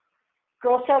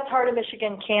Girl Scouts Heart of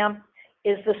Michigan Camp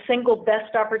is the single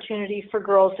best opportunity for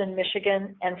girls in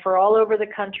Michigan and for all over the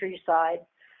countryside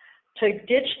to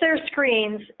ditch their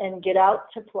screens and get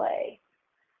out to play.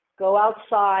 Go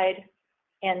outside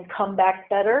and come back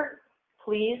better.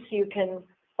 Please, you can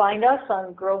find us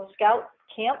on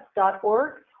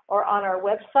girlscoutcamp.org or on our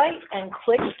website and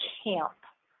click camp.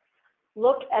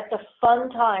 Look at the fun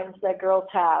times that girls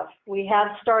have. We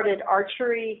have started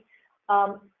archery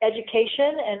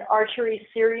education and archery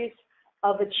series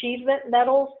of achievement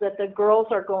medals that the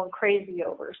girls are going crazy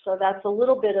over. So that's a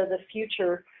little bit of the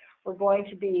future.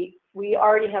 We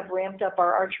already have ramped up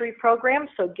our archery program,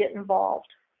 so get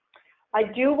involved. I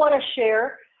do want to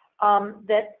share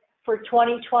that for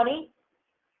 2020,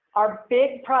 our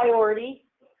big priority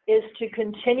is to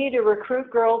continue to recruit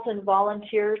girls and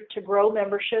volunteers to grow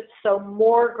memberships so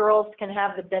more girls can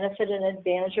have the benefit and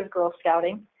advantage of Girl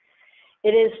Scouting.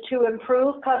 It is to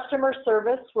improve customer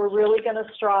service. We're really going to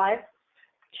strive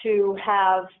to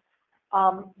have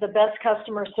the best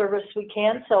customer service we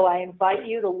can, so I invite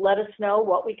you to let us know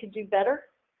what we could do better.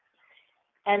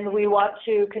 And we want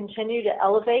to continue to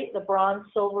elevate the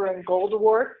bronze, silver, and gold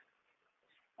award.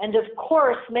 And of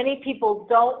course, many people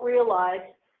don't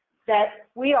realize that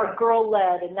we are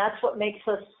girl-led, and that's what makes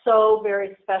us so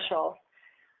very special.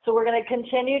 So we're going to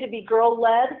continue to be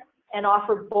girl-led and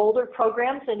offer bolder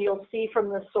programs, and you'll see from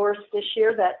the source this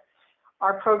year that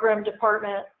our program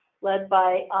department, led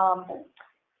by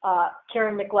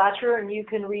Karen McLatcher, and you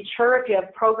can reach her if you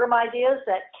have program ideas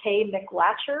at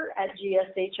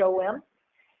kmclatcher@gshom.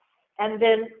 And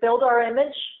then build our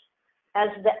image as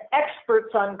the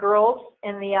experts on girls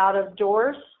in the out of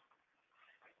doors.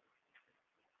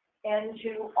 And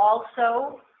to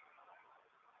also,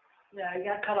 yeah, I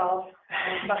got cut off.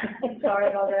 Sorry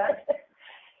about that.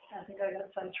 I think I got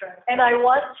sidetracked. And I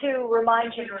want to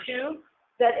remind you too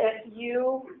that if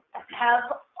you have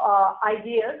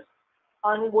ideas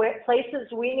on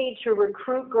places we need to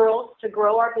recruit girls to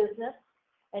grow our business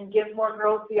and give more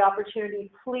girls the opportunity,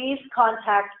 please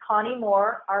contact Connie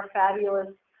Moore, our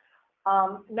fabulous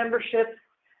membership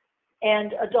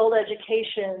and adult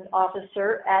education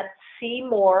officer at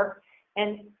CMOHR,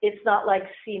 and it's not like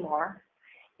Seymour,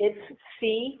 it's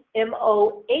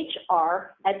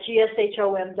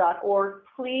CMOHR@gshom.org.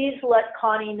 Please let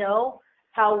Connie know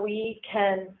how we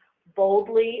can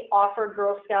boldly offer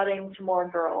Girl Scouting to more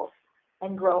girls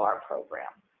and grow our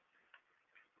program.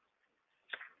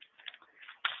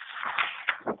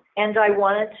 And I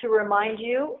wanted to remind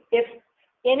you, if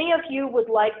any of you would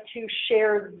like to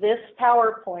share this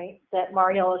PowerPoint that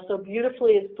Mariella so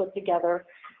beautifully has put together,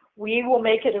 we will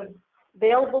make it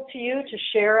available to you to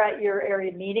share at your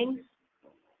area meetings.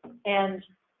 And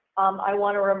I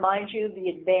want to remind you the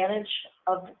advantage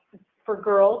for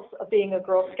girls of being a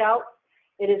Girl Scout.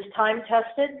 It is time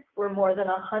tested. We're more than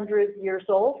 100 years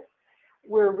old.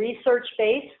 We're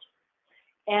research-based.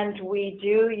 And we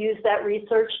do use that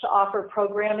research to offer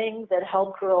programming that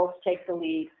help girls take the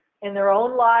lead in their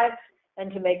own lives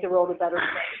and to make the world a better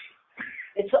place.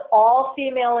 It's an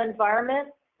all-female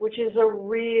environment, which is a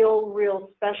real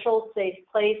special, safe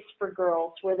place for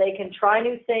girls where they can try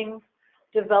new things,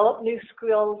 develop new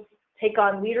skills, take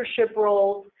on leadership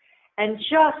roles, and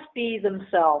just be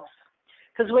themselves.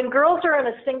 Because when girls are in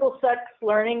a single-sex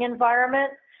learning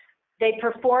environment, they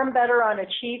perform better on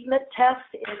achievement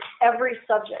tests in every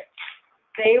subject.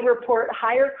 They report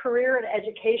higher career and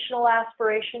educational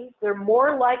aspirations. They're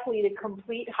more likely to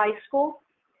complete high school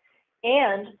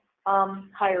and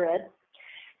higher ed.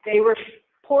 They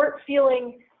report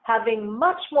having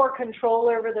much more control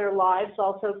over their lives,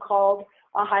 also called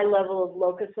a high level of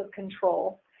locus of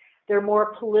control. They're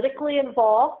more politically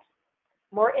involved.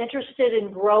 more interested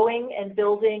in growing and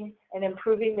building and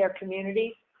improving their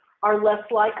community, are less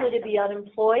likely to be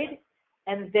unemployed,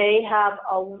 and they have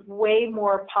a way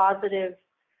more positive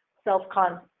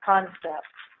self-concept.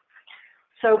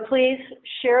 So please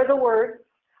share the word.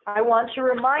 I want to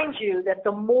remind you that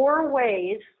the more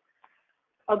ways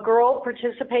a girl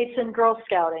participates in Girl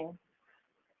Scouting,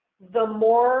 the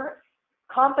more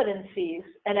competencies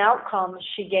and outcomes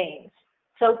she gains.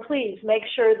 So please make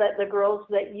sure that the girls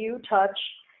that you touch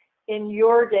in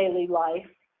your daily life,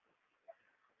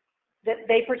 that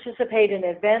they participate in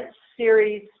events,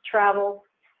 series, travel,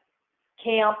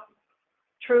 camp,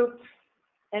 troops,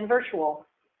 and virtual.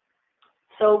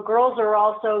 So girls are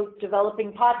also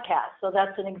developing podcasts. So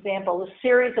that's an example.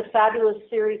 A fabulous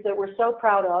series that we're so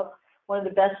proud of, one of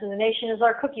the best in the nation, is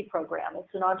our cookie program.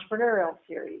 It's an entrepreneurial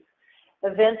series.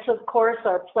 Events, of course,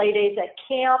 are play days at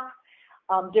camp,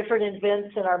 different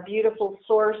events in our beautiful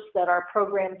source that our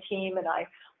program team and I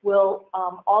will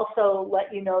also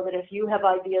let you know that if you have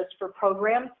ideas for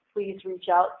programs, please reach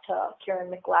out to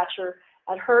Karen McLatcher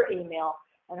at her email,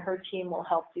 and her team will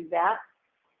help do that.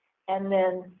 And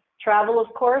then travel,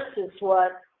 of course, is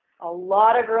what a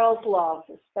lot of girls love,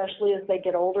 especially as they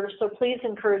get older. So please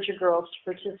encourage your girls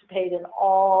to participate in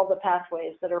all the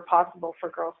pathways that are possible for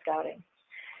Girl Scouting.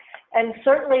 And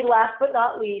certainly, last but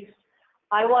not least,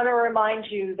 I want to remind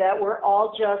you that we're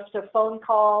all just a phone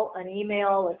call, an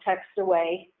email, a text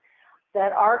away,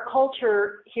 that our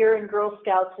culture here in Girl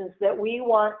Scouts is that we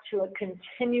want to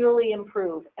continually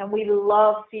improve, and we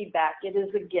love feedback. It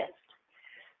is a gift.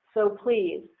 So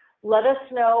please, let us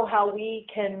know how we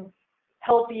can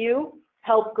help you,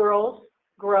 help girls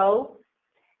grow,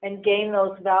 and gain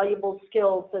those valuable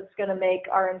skills that's going to make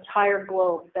our entire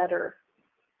globe better.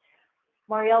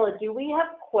 Mariella, do we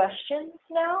have questions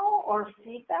now or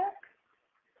feedback?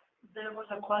 There was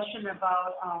a question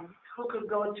about who could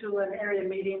go to an area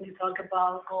meeting to talk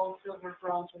about gold, silver,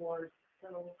 bronze awards.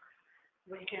 So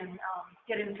we can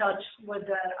get in touch with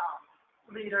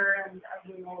the leader, and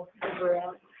we will give her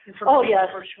information. Oh, yes.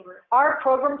 For sure. Our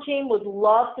program team would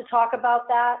love to talk about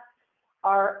that.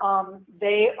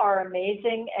 They are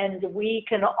amazing, and we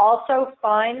can also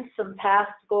find some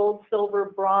past gold,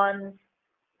 silver, bronze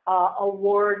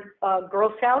award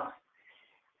Girl Scouts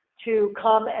to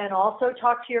come and also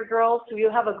talk to your girls. So you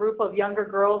have a group of younger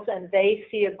girls and they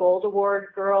see a gold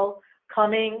award Girl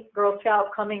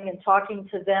Scout coming and talking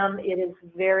to them. It is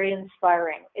very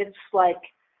inspiring. It's like,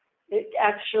 I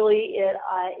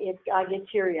get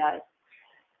teary-eyed.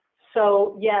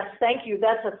 So yes, thank you.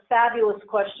 That's a fabulous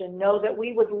question. Know that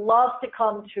we would love to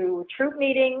come to a troop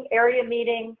meeting, area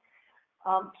meeting.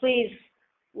 Please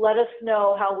let us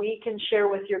know how we can share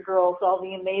with your girls all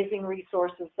the amazing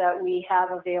resources that we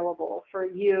have available for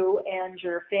you and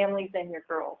your families and your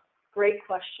girls. Great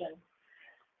question.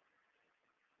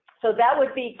 So that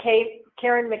would be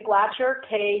Karen McLatcher,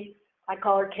 I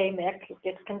call her K-Mick. It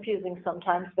gets confusing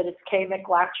sometimes, but it's K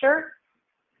McLatcher.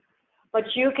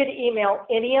 But you could email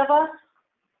any of us.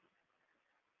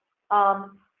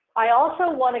 I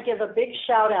also want to give a big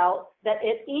shout out that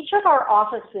at each of our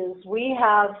offices, we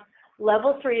have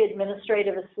Level 3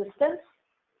 administrative assistants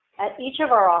at each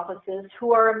of our offices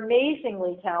who are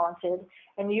amazingly talented,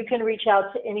 and you can reach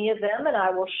out to any of them, and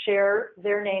I will share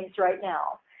their names right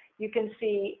now. You can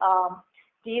see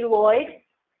Dee Lloyd,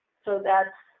 so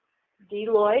that's Dee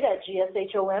Lloyd at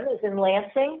gshom, is in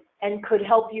Lansing and could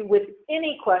help you with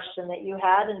any question that you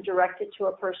had and direct it to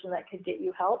a person that could get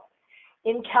you help.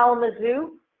 In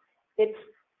Kalamazoo, it's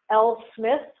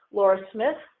Laura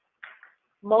Smith.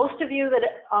 Most of you that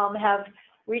have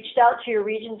reached out to your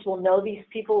regions will know these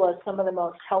people as some of the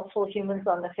most helpful humans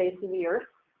on the face of the earth.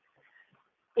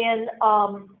 In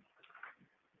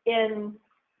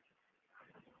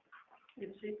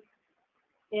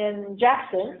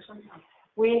Jackson,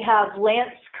 we have Lance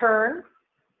Kern.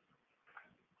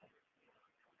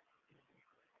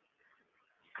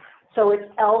 So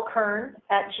it's L. Kern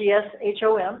at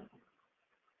gshom.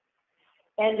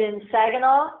 And in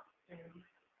Saginaw,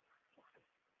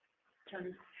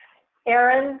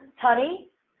 Aaron Tunney.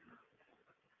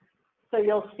 So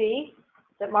you'll see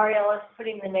that Mariella is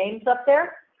putting the names up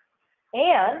there.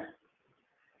 And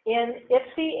in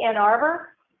Ypsi, Ann Arbor,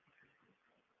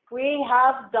 we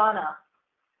have Donna.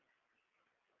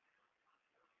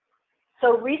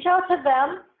 So reach out to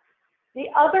them. The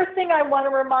other thing I want to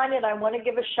remind, and I want to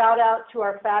give a shout out to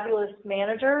our fabulous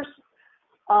managers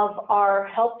of our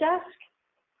help desk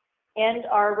and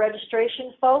our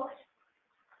registration folks.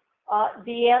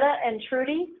 Deanna and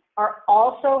Trudy are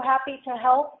also happy to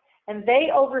help, and they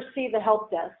oversee the help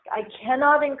desk. I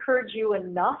cannot encourage you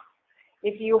enough.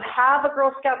 If you have a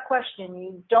Girl Scout question,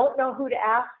 you don't know who to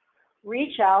ask,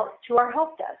 reach out to our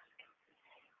help desk.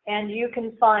 And you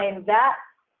can find that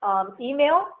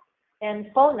email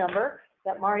and phone number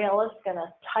that Mariella is going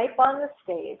to type on the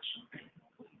stage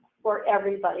for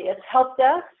everybody. It's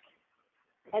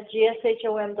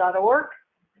helpdesk@gshom.org.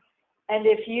 And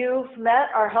if you've met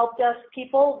our help desk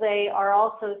people, they are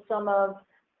also some of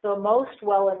the most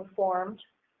well-informed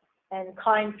and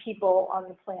kind people on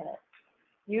the planet.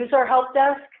 Use our help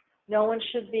desk. No one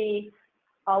should be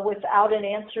without an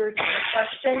answer to the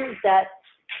question. That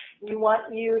we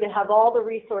want you to have all the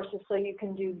resources so you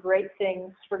can do great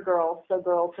things for girls, so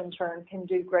girls in turn can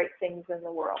do great things in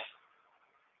the world.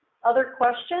 Other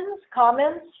questions,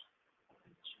 comments?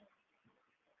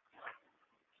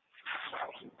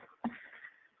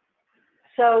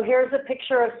 So here's a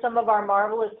picture of some of our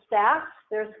marvelous staff.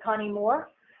 There's Connie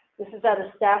Moore. This is at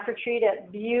a staff retreat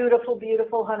at beautiful,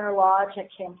 beautiful Hunter Lodge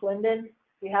at Camp Linden.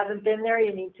 If you haven't been there,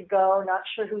 you need to go. Not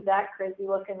sure who that crazy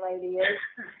looking lady is.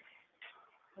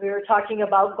 We were talking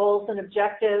about goals and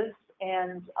objectives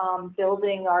and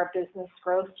building our business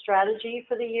growth strategy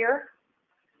for the year.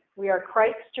 We are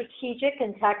quite strategic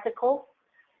and tactical.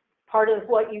 Part of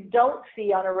what you don't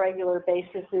see on a regular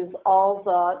basis is all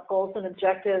the goals and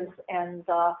objectives and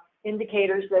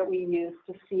indicators that we use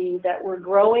to see that we're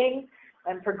growing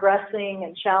and progressing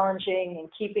and challenging and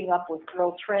keeping up with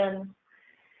girl trends.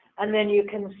 And then you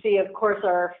can see, of course,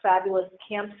 our fabulous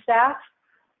camp staff.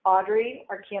 Audrey,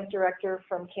 our camp director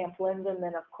from Camp Linden, and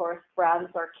then of course Brad is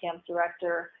our camp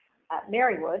director at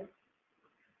Marywood.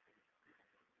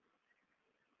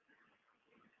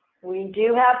 We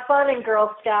do have fun in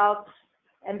Girl Scouts,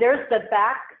 and there's the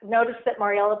back. Notice that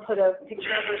Mariella put a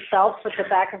picture of herself with the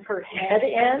back of her head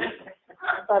in.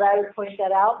 I thought I would point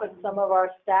that out, but some of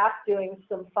our staff doing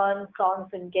some fun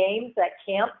songs and games at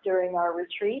camp during our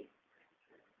retreat.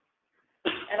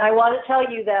 And I want to tell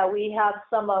you that we have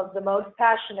some of the most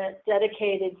passionate,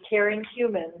 dedicated, caring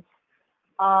humans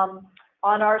on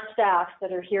our staff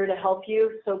that are here to help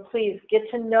you. So please get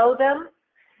to know them,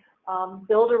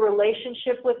 build a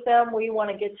relationship with them. We want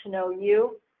to get to know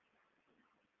you.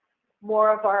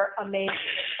 More of our amazing,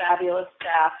 fabulous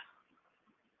staff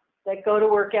that go to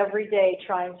work every day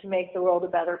trying to make the world a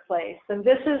better place. And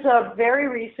this is a very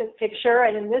recent picture,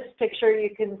 and in this picture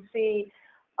you can see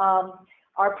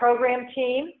our program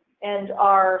team and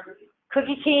our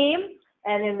cookie team,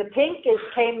 and in the pink is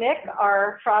Kay Mick,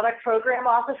 our product program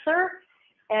officer,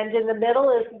 and in the middle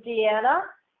is Deanna,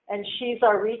 and she's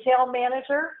our retail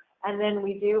manager, and then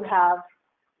we do have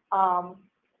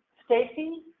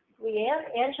Stacy, Leanne,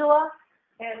 Angela,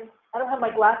 and I don't have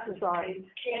my glasses on,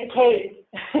 and Kate.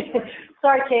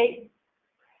 Sorry, Kate.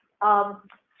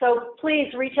 So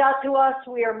please reach out to us.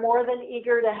 We are more than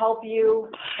eager to help you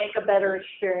make a better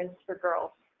experience for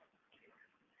girls.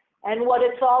 And what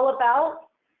it's all about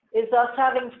is us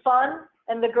having fun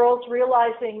and the girls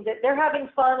realizing that they're having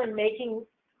fun and making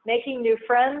new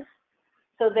friends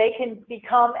so they can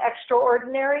become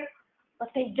extraordinary,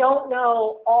 but they don't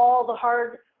know all the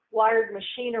hardwired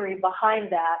machinery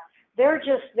behind that. They're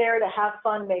just there to have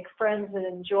fun, make friends, and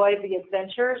enjoy the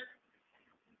adventures.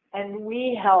 And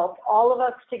we help, all of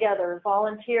us together,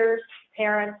 volunteers,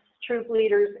 parents, troop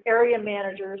leaders, area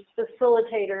managers,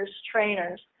 facilitators,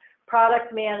 trainers,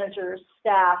 product managers,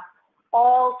 staff,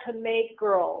 all to make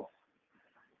girls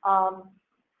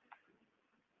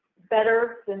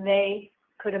better than they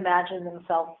could imagine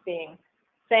themselves being.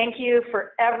 Thank you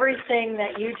for everything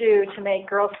that you do to make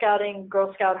Girl Scouting,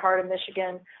 Girl Scout Heart of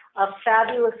Michigan, a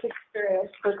fabulous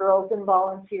experience for girls and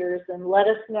volunteers, and let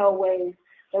us know ways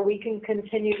that we can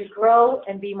continue to grow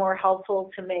and be more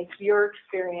helpful to make your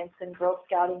experience in Girl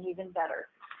Scouting even better.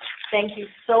 Thank you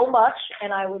so much,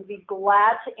 and I would be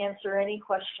glad to answer any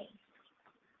questions.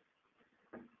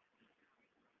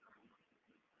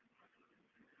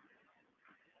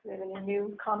 Do you have any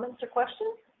new comments or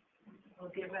questions?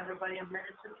 We'll give everybody a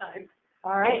minute to type.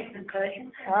 All right. Okay.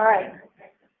 All right.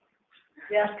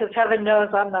 Yes, because heaven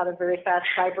knows I'm not a very fast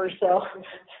typer, so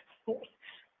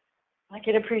I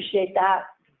can appreciate that.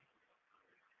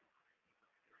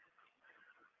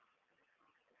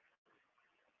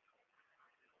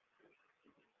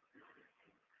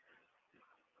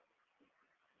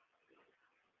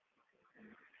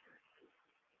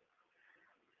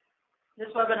 This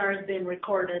webinar is being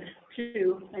recorded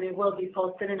too, and it will be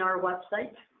posted in our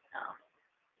website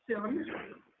soon.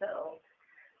 So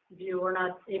if you were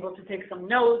not able to take some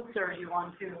notes, or you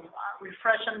want to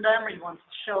refresh on them, or you want to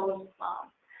show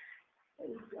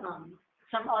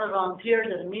some other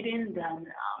volunteers at a meeting, then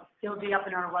it'll be up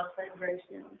in our website very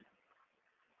soon.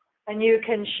 And you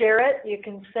can share it, you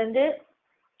can send it.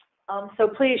 So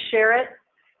please share it.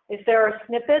 If there are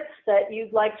snippets that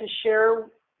you'd like to share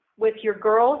with your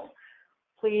girls.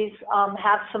 Please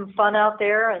have some fun out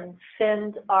there and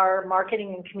send our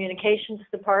marketing and communications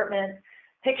department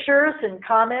pictures and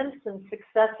comments and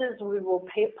successes. We will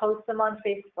post them on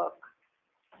Facebook.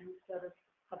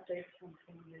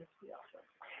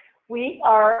 We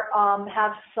are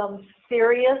have some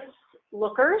serious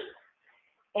lookers,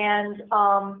 and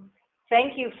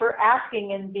thank you for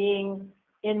asking and being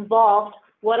involved.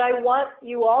 What I want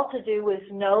you all to do is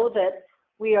know that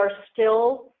we are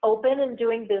still open and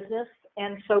doing business,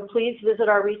 and so please visit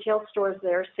our retail stores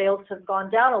there. Sales have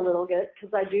gone down a little bit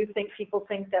because I do think people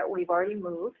think that we've already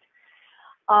moved.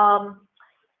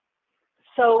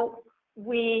 So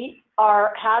we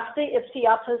have the IPSI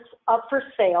office up for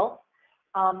sale,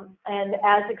 and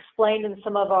as explained in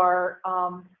some of our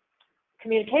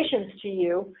communications to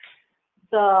you,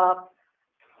 the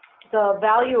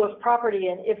value of property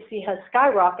in IPSI has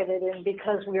skyrocketed, and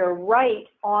because we are right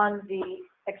on the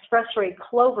expressway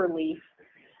Cloverleaf,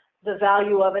 the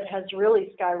value of it has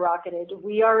really skyrocketed.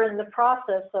 We are in the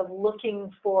process of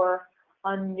looking for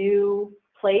a new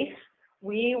place.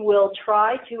 We will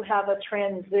try to have a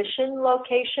transition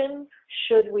location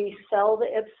should we sell the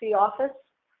IPSI office,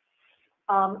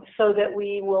 so that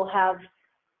we will have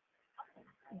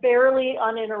barely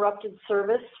uninterrupted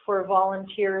service for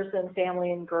volunteers and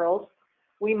family and girls.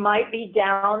 We might be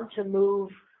down to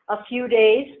move a few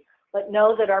days, but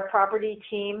know that our property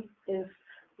team is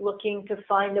looking to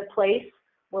find a place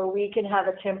where we can have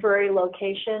a temporary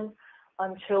location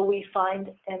until we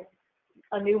find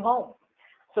a new home.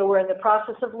 So we're in the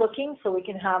process of looking so we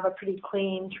can have a pretty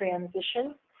clean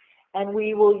transition, and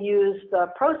we will use the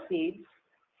proceeds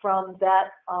from that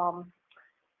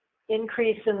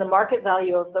increase in the market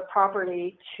value of the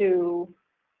property to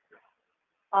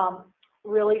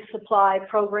really supply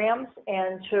programs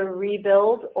and to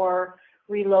rebuild or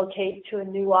relocate to a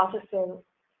new office in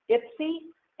IPSI,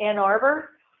 Ann Arbor,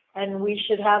 and we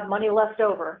should have money left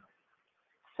over.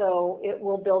 So it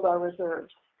will build our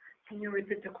reserves. Can you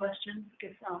repeat the question?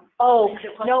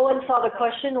 No one saw the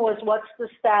question. Was what's the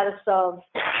status of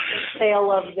the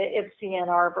sale of the IPSI Ann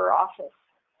Arbor office?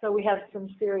 So we have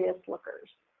some serious lookers.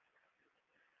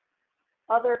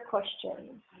 Other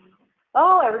questions?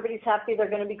 Oh, everybody's happy they're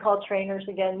going to be called trainers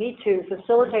again. Me too.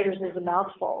 Facilitators is a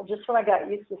mouthful. Just when I got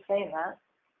used to saying that.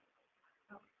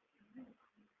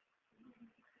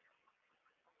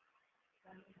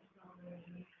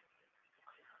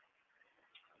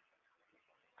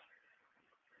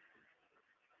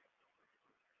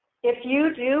 If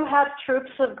you do have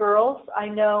troops of girls, I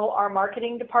know our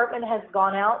marketing department has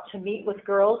gone out to meet with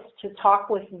girls to talk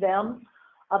with them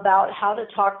about how to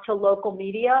talk to local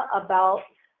media about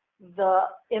the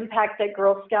impact that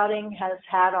Girl Scouting has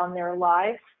had on their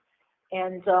lives.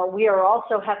 And we are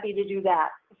also happy to do that.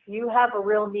 If you have a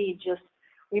real need,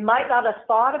 we might not have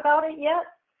thought about it yet,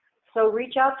 so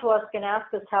reach out to us and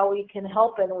ask us how we can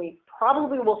help, and we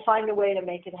probably will find a way to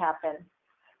make it happen.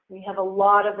 We have a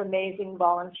lot of amazing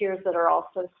volunteers that are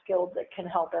also skilled that can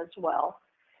help as well.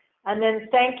 And then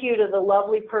thank you to the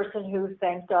lovely person who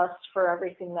thanked us for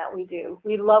everything that we do.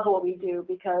 We love what we do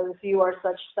because you are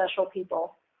such special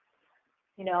people.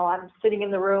 You know, I'm sitting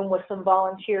in the room with some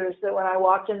volunteers that when I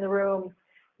walked in the room,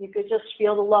 you could just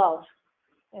feel the love.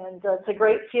 And it's a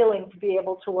great feeling to be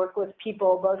able to work with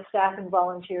people, both staff and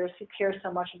volunteers, who care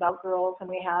so much about girls, and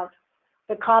we have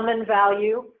the common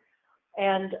value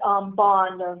and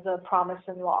bond of the promise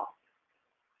and law.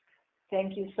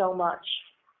 Thank you so much.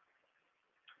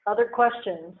 Other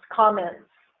questions, comments?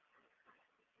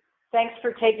 Thanks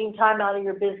for taking time out of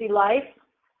your busy life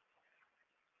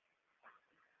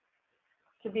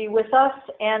to be with us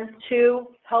and to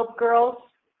help girls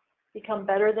become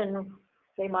better than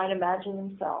they might imagine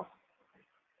themselves.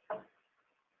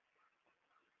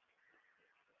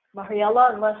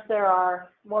 Mariella, unless there are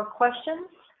more questions,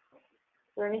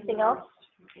 is there anything else?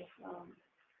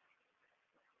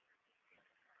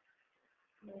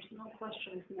 There's no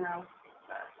questions now.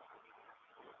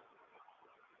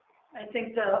 I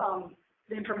think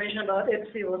the information about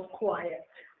IPSI was quiet.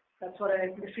 That's what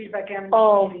the feedback I'm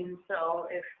receiving. So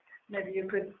if maybe you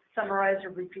could summarize or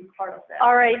repeat part of that.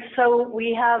 All right. So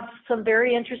we have some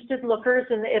very interested lookers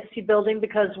in the IPSI building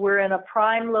because we're in a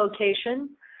prime location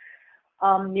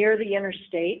near the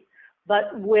interstate.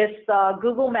 But with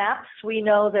Google Maps, we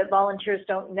know that volunteers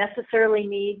don't necessarily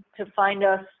need to find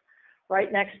us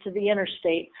right next to the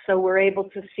interstate. So we're able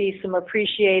to see some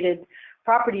appreciated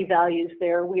property values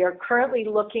there. We are currently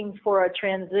looking for a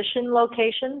transition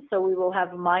location, so we will have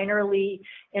minorly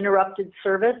interrupted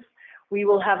service. We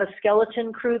will have a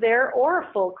skeleton crew there or a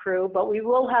full crew, but we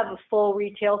will have a full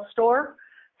retail store.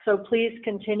 So please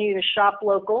continue to shop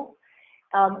local.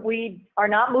 We are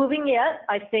not moving yet.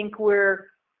 I think we're,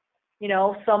 you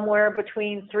know, somewhere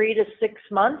between 3 to 6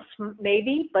 months,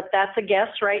 maybe, but that's a guess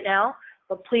right now.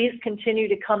 But please continue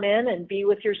to come in and be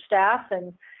with your staff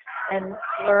and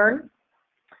learn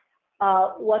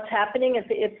what's happening at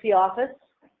the IPSI office.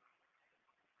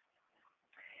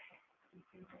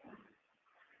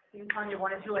 Connie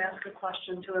wanted to ask a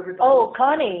question to everybody. Oh,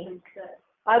 Connie,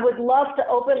 I would love to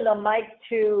open the mic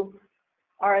to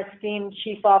our esteemed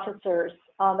chief officers.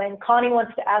 And Connie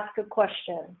wants to ask a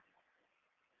question.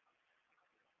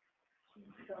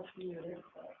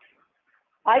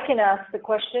 I can ask the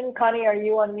question. Connie, are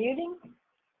you unmuting?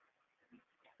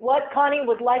 What Connie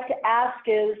would like to ask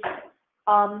is,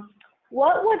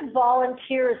 what would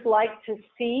volunteers like to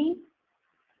see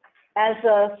as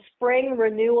a spring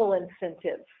renewal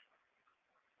incentive?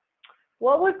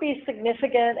 What would be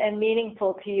significant and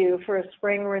meaningful to you for a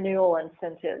spring renewal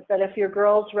incentive? That if your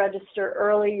girls register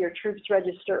early, your troops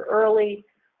register early,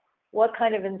 what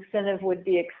kind of incentive would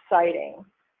be exciting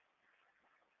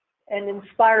and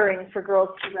inspiring for girls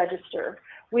to register?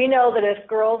 We know that if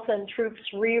girls and troops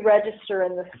re-register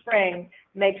in the spring,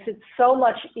 it makes it so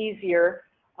much easier.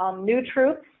 New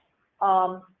troops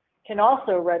can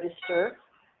also register.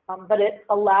 But it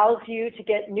allows you to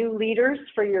get new leaders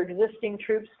for your existing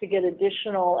troops to get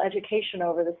additional education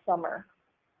over the summer.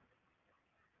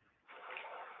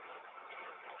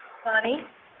 Connie?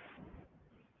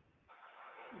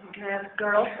 You can ask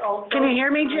girls also. Can you hear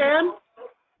me, Jan?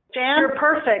 Jan? You're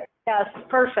perfect. Yes,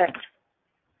 perfect.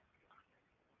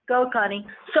 Go, Connie.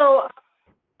 So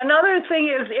another thing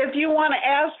is, if you want to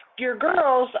ask your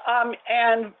girls,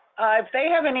 if they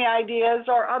have any ideas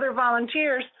or other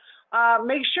volunteers,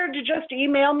 make sure to just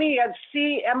email me at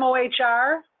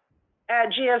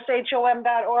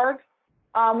cmohr@gshom.org.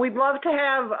 We'd love to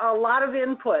have a lot of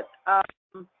input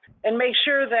and make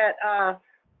sure that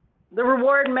the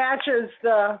reward matches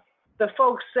the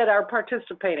folks that are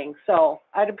participating. So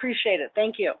I'd appreciate it.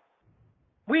 Thank you.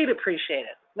 We'd appreciate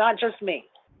it, not just me.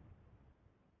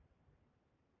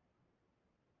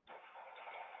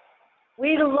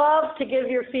 We'd love to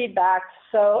give your feedback,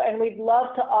 and we'd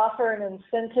love to offer an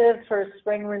incentive for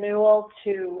spring renewal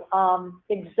to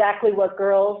exactly what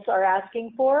girls are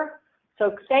asking for.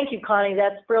 So thank you, Connie,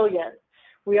 that's brilliant.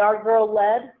 We are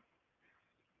girl-led.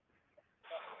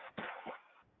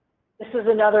 This is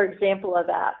another example of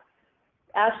that.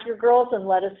 Ask your girls and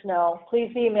let us know.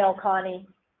 Please email Connie.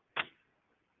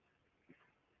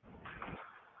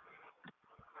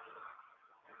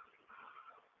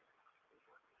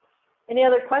 Any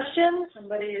other questions?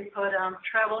 Somebody put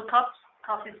travel cups,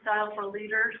 coffee style for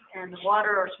leaders, and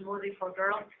water or smoothie for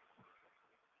girls.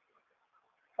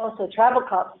 Oh, so travel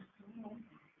cups.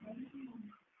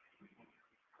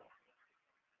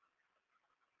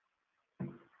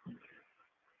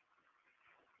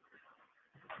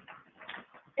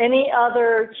 Any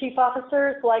other chief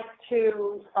officers like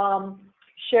to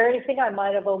share anything I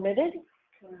might have omitted?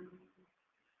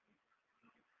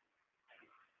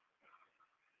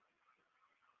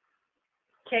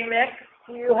 Okay, Mick,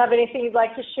 do you have anything you'd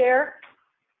like to share?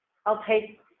 I'll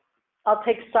take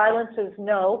silence as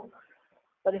no,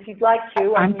 but if you'd like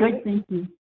to. I'm good, thank you.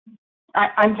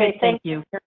 I'm okay, good, thank you.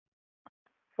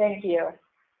 Thank you.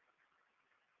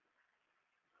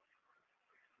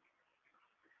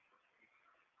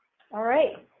 All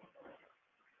right.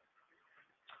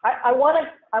 I want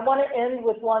to end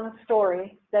with one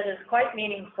story that is quite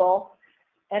meaningful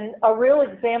and a real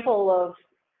example of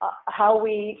how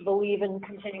we believe in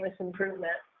continuous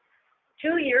improvement.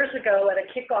 2 years ago at a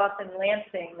kickoff in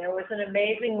Lansing, there was an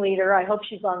amazing leader, I hope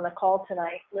she's on the call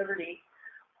tonight, Liberty,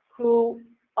 who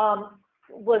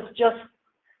was just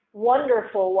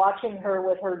wonderful watching her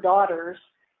with her daughters.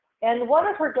 And one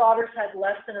of her daughters had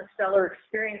less than a stellar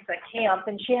experience at camp,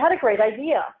 and she had a great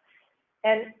idea.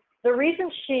 And the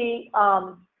reason she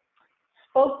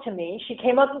spoke to me, she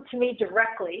came up to me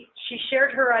directly, she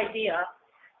shared her idea.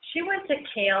 She went to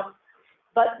camp,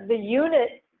 but the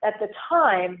unit at the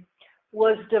time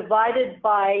was divided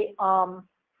by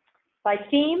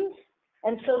themes,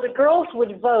 and so the girls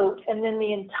would vote, and then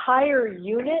the entire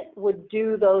unit would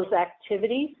do those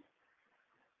activities.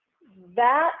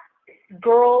 That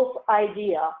girl's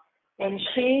idea, and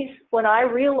when I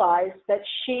realized that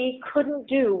she couldn't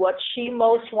do what she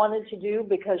most wanted to do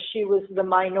because she was the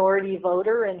minority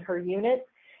voter in her unit,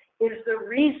 is the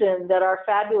reason that our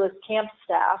fabulous camp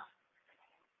staff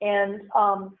and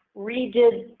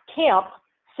redid camp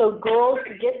so girls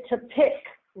get to pick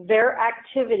their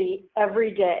activity every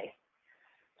day.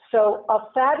 So a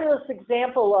fabulous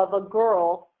example of a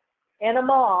girl and a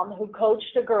mom who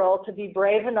coached a girl to be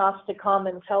brave enough to come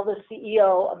and tell the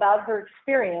CEO about her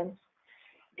experience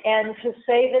and to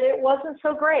say that it wasn't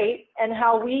so great, and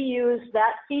how we used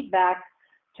that feedback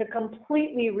to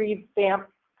completely revamp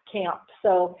camp.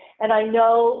 So, and I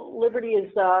know Liberty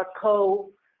is a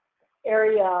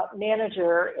co-area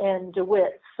manager in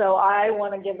DeWitt, so I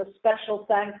want to give a special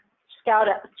shout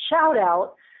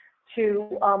out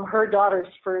to her daughters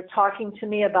for talking to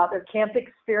me about their camp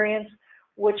experience,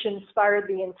 which inspired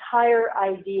the entire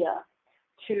idea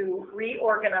to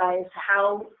reorganize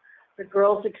how the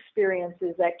girls' experience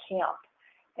is at camp.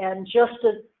 And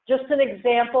just an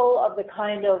example of the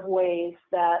kind of ways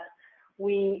that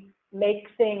we make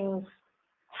things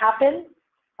happen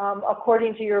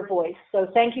according to your voice. So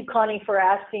thank you, Connie, for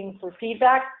asking for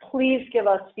feedback. Please give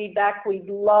us feedback. We'd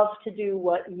love to do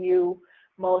what you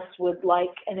most would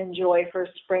like and enjoy for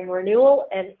spring renewal,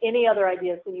 and any other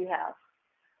ideas that you have.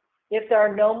 If there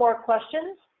are no more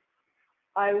questions,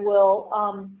 I will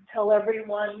tell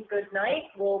everyone good night.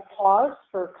 We'll pause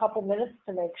for a couple minutes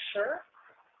to make sure.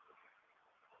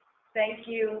 Thank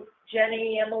you,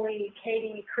 Jenny, Emily,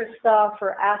 Katie, Krista,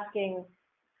 for asking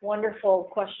wonderful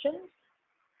questions.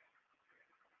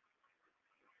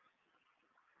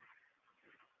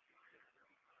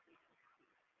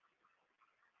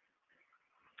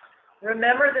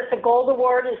 Remember that the Gold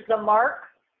Award is the mark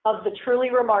of the truly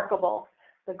remarkable,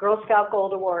 the Girl Scout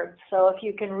Gold Award. So if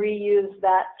you can reuse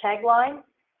that tagline,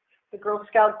 the Girl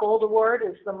Scout Gold Award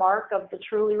is the mark of the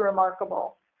truly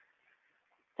remarkable.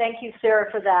 Thank you,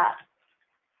 Sarah, for that.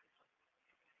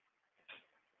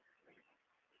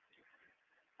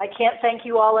 I can't thank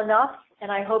you all enough,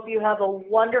 and I hope you have a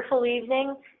wonderful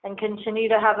evening and continue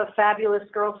to have a fabulous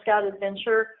Girl Scout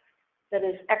adventure that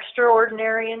is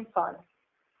extraordinary and fun.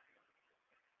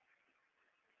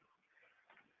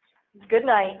 Good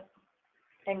night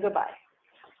and goodbye.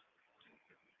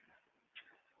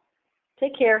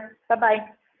 Take care. Bye-bye.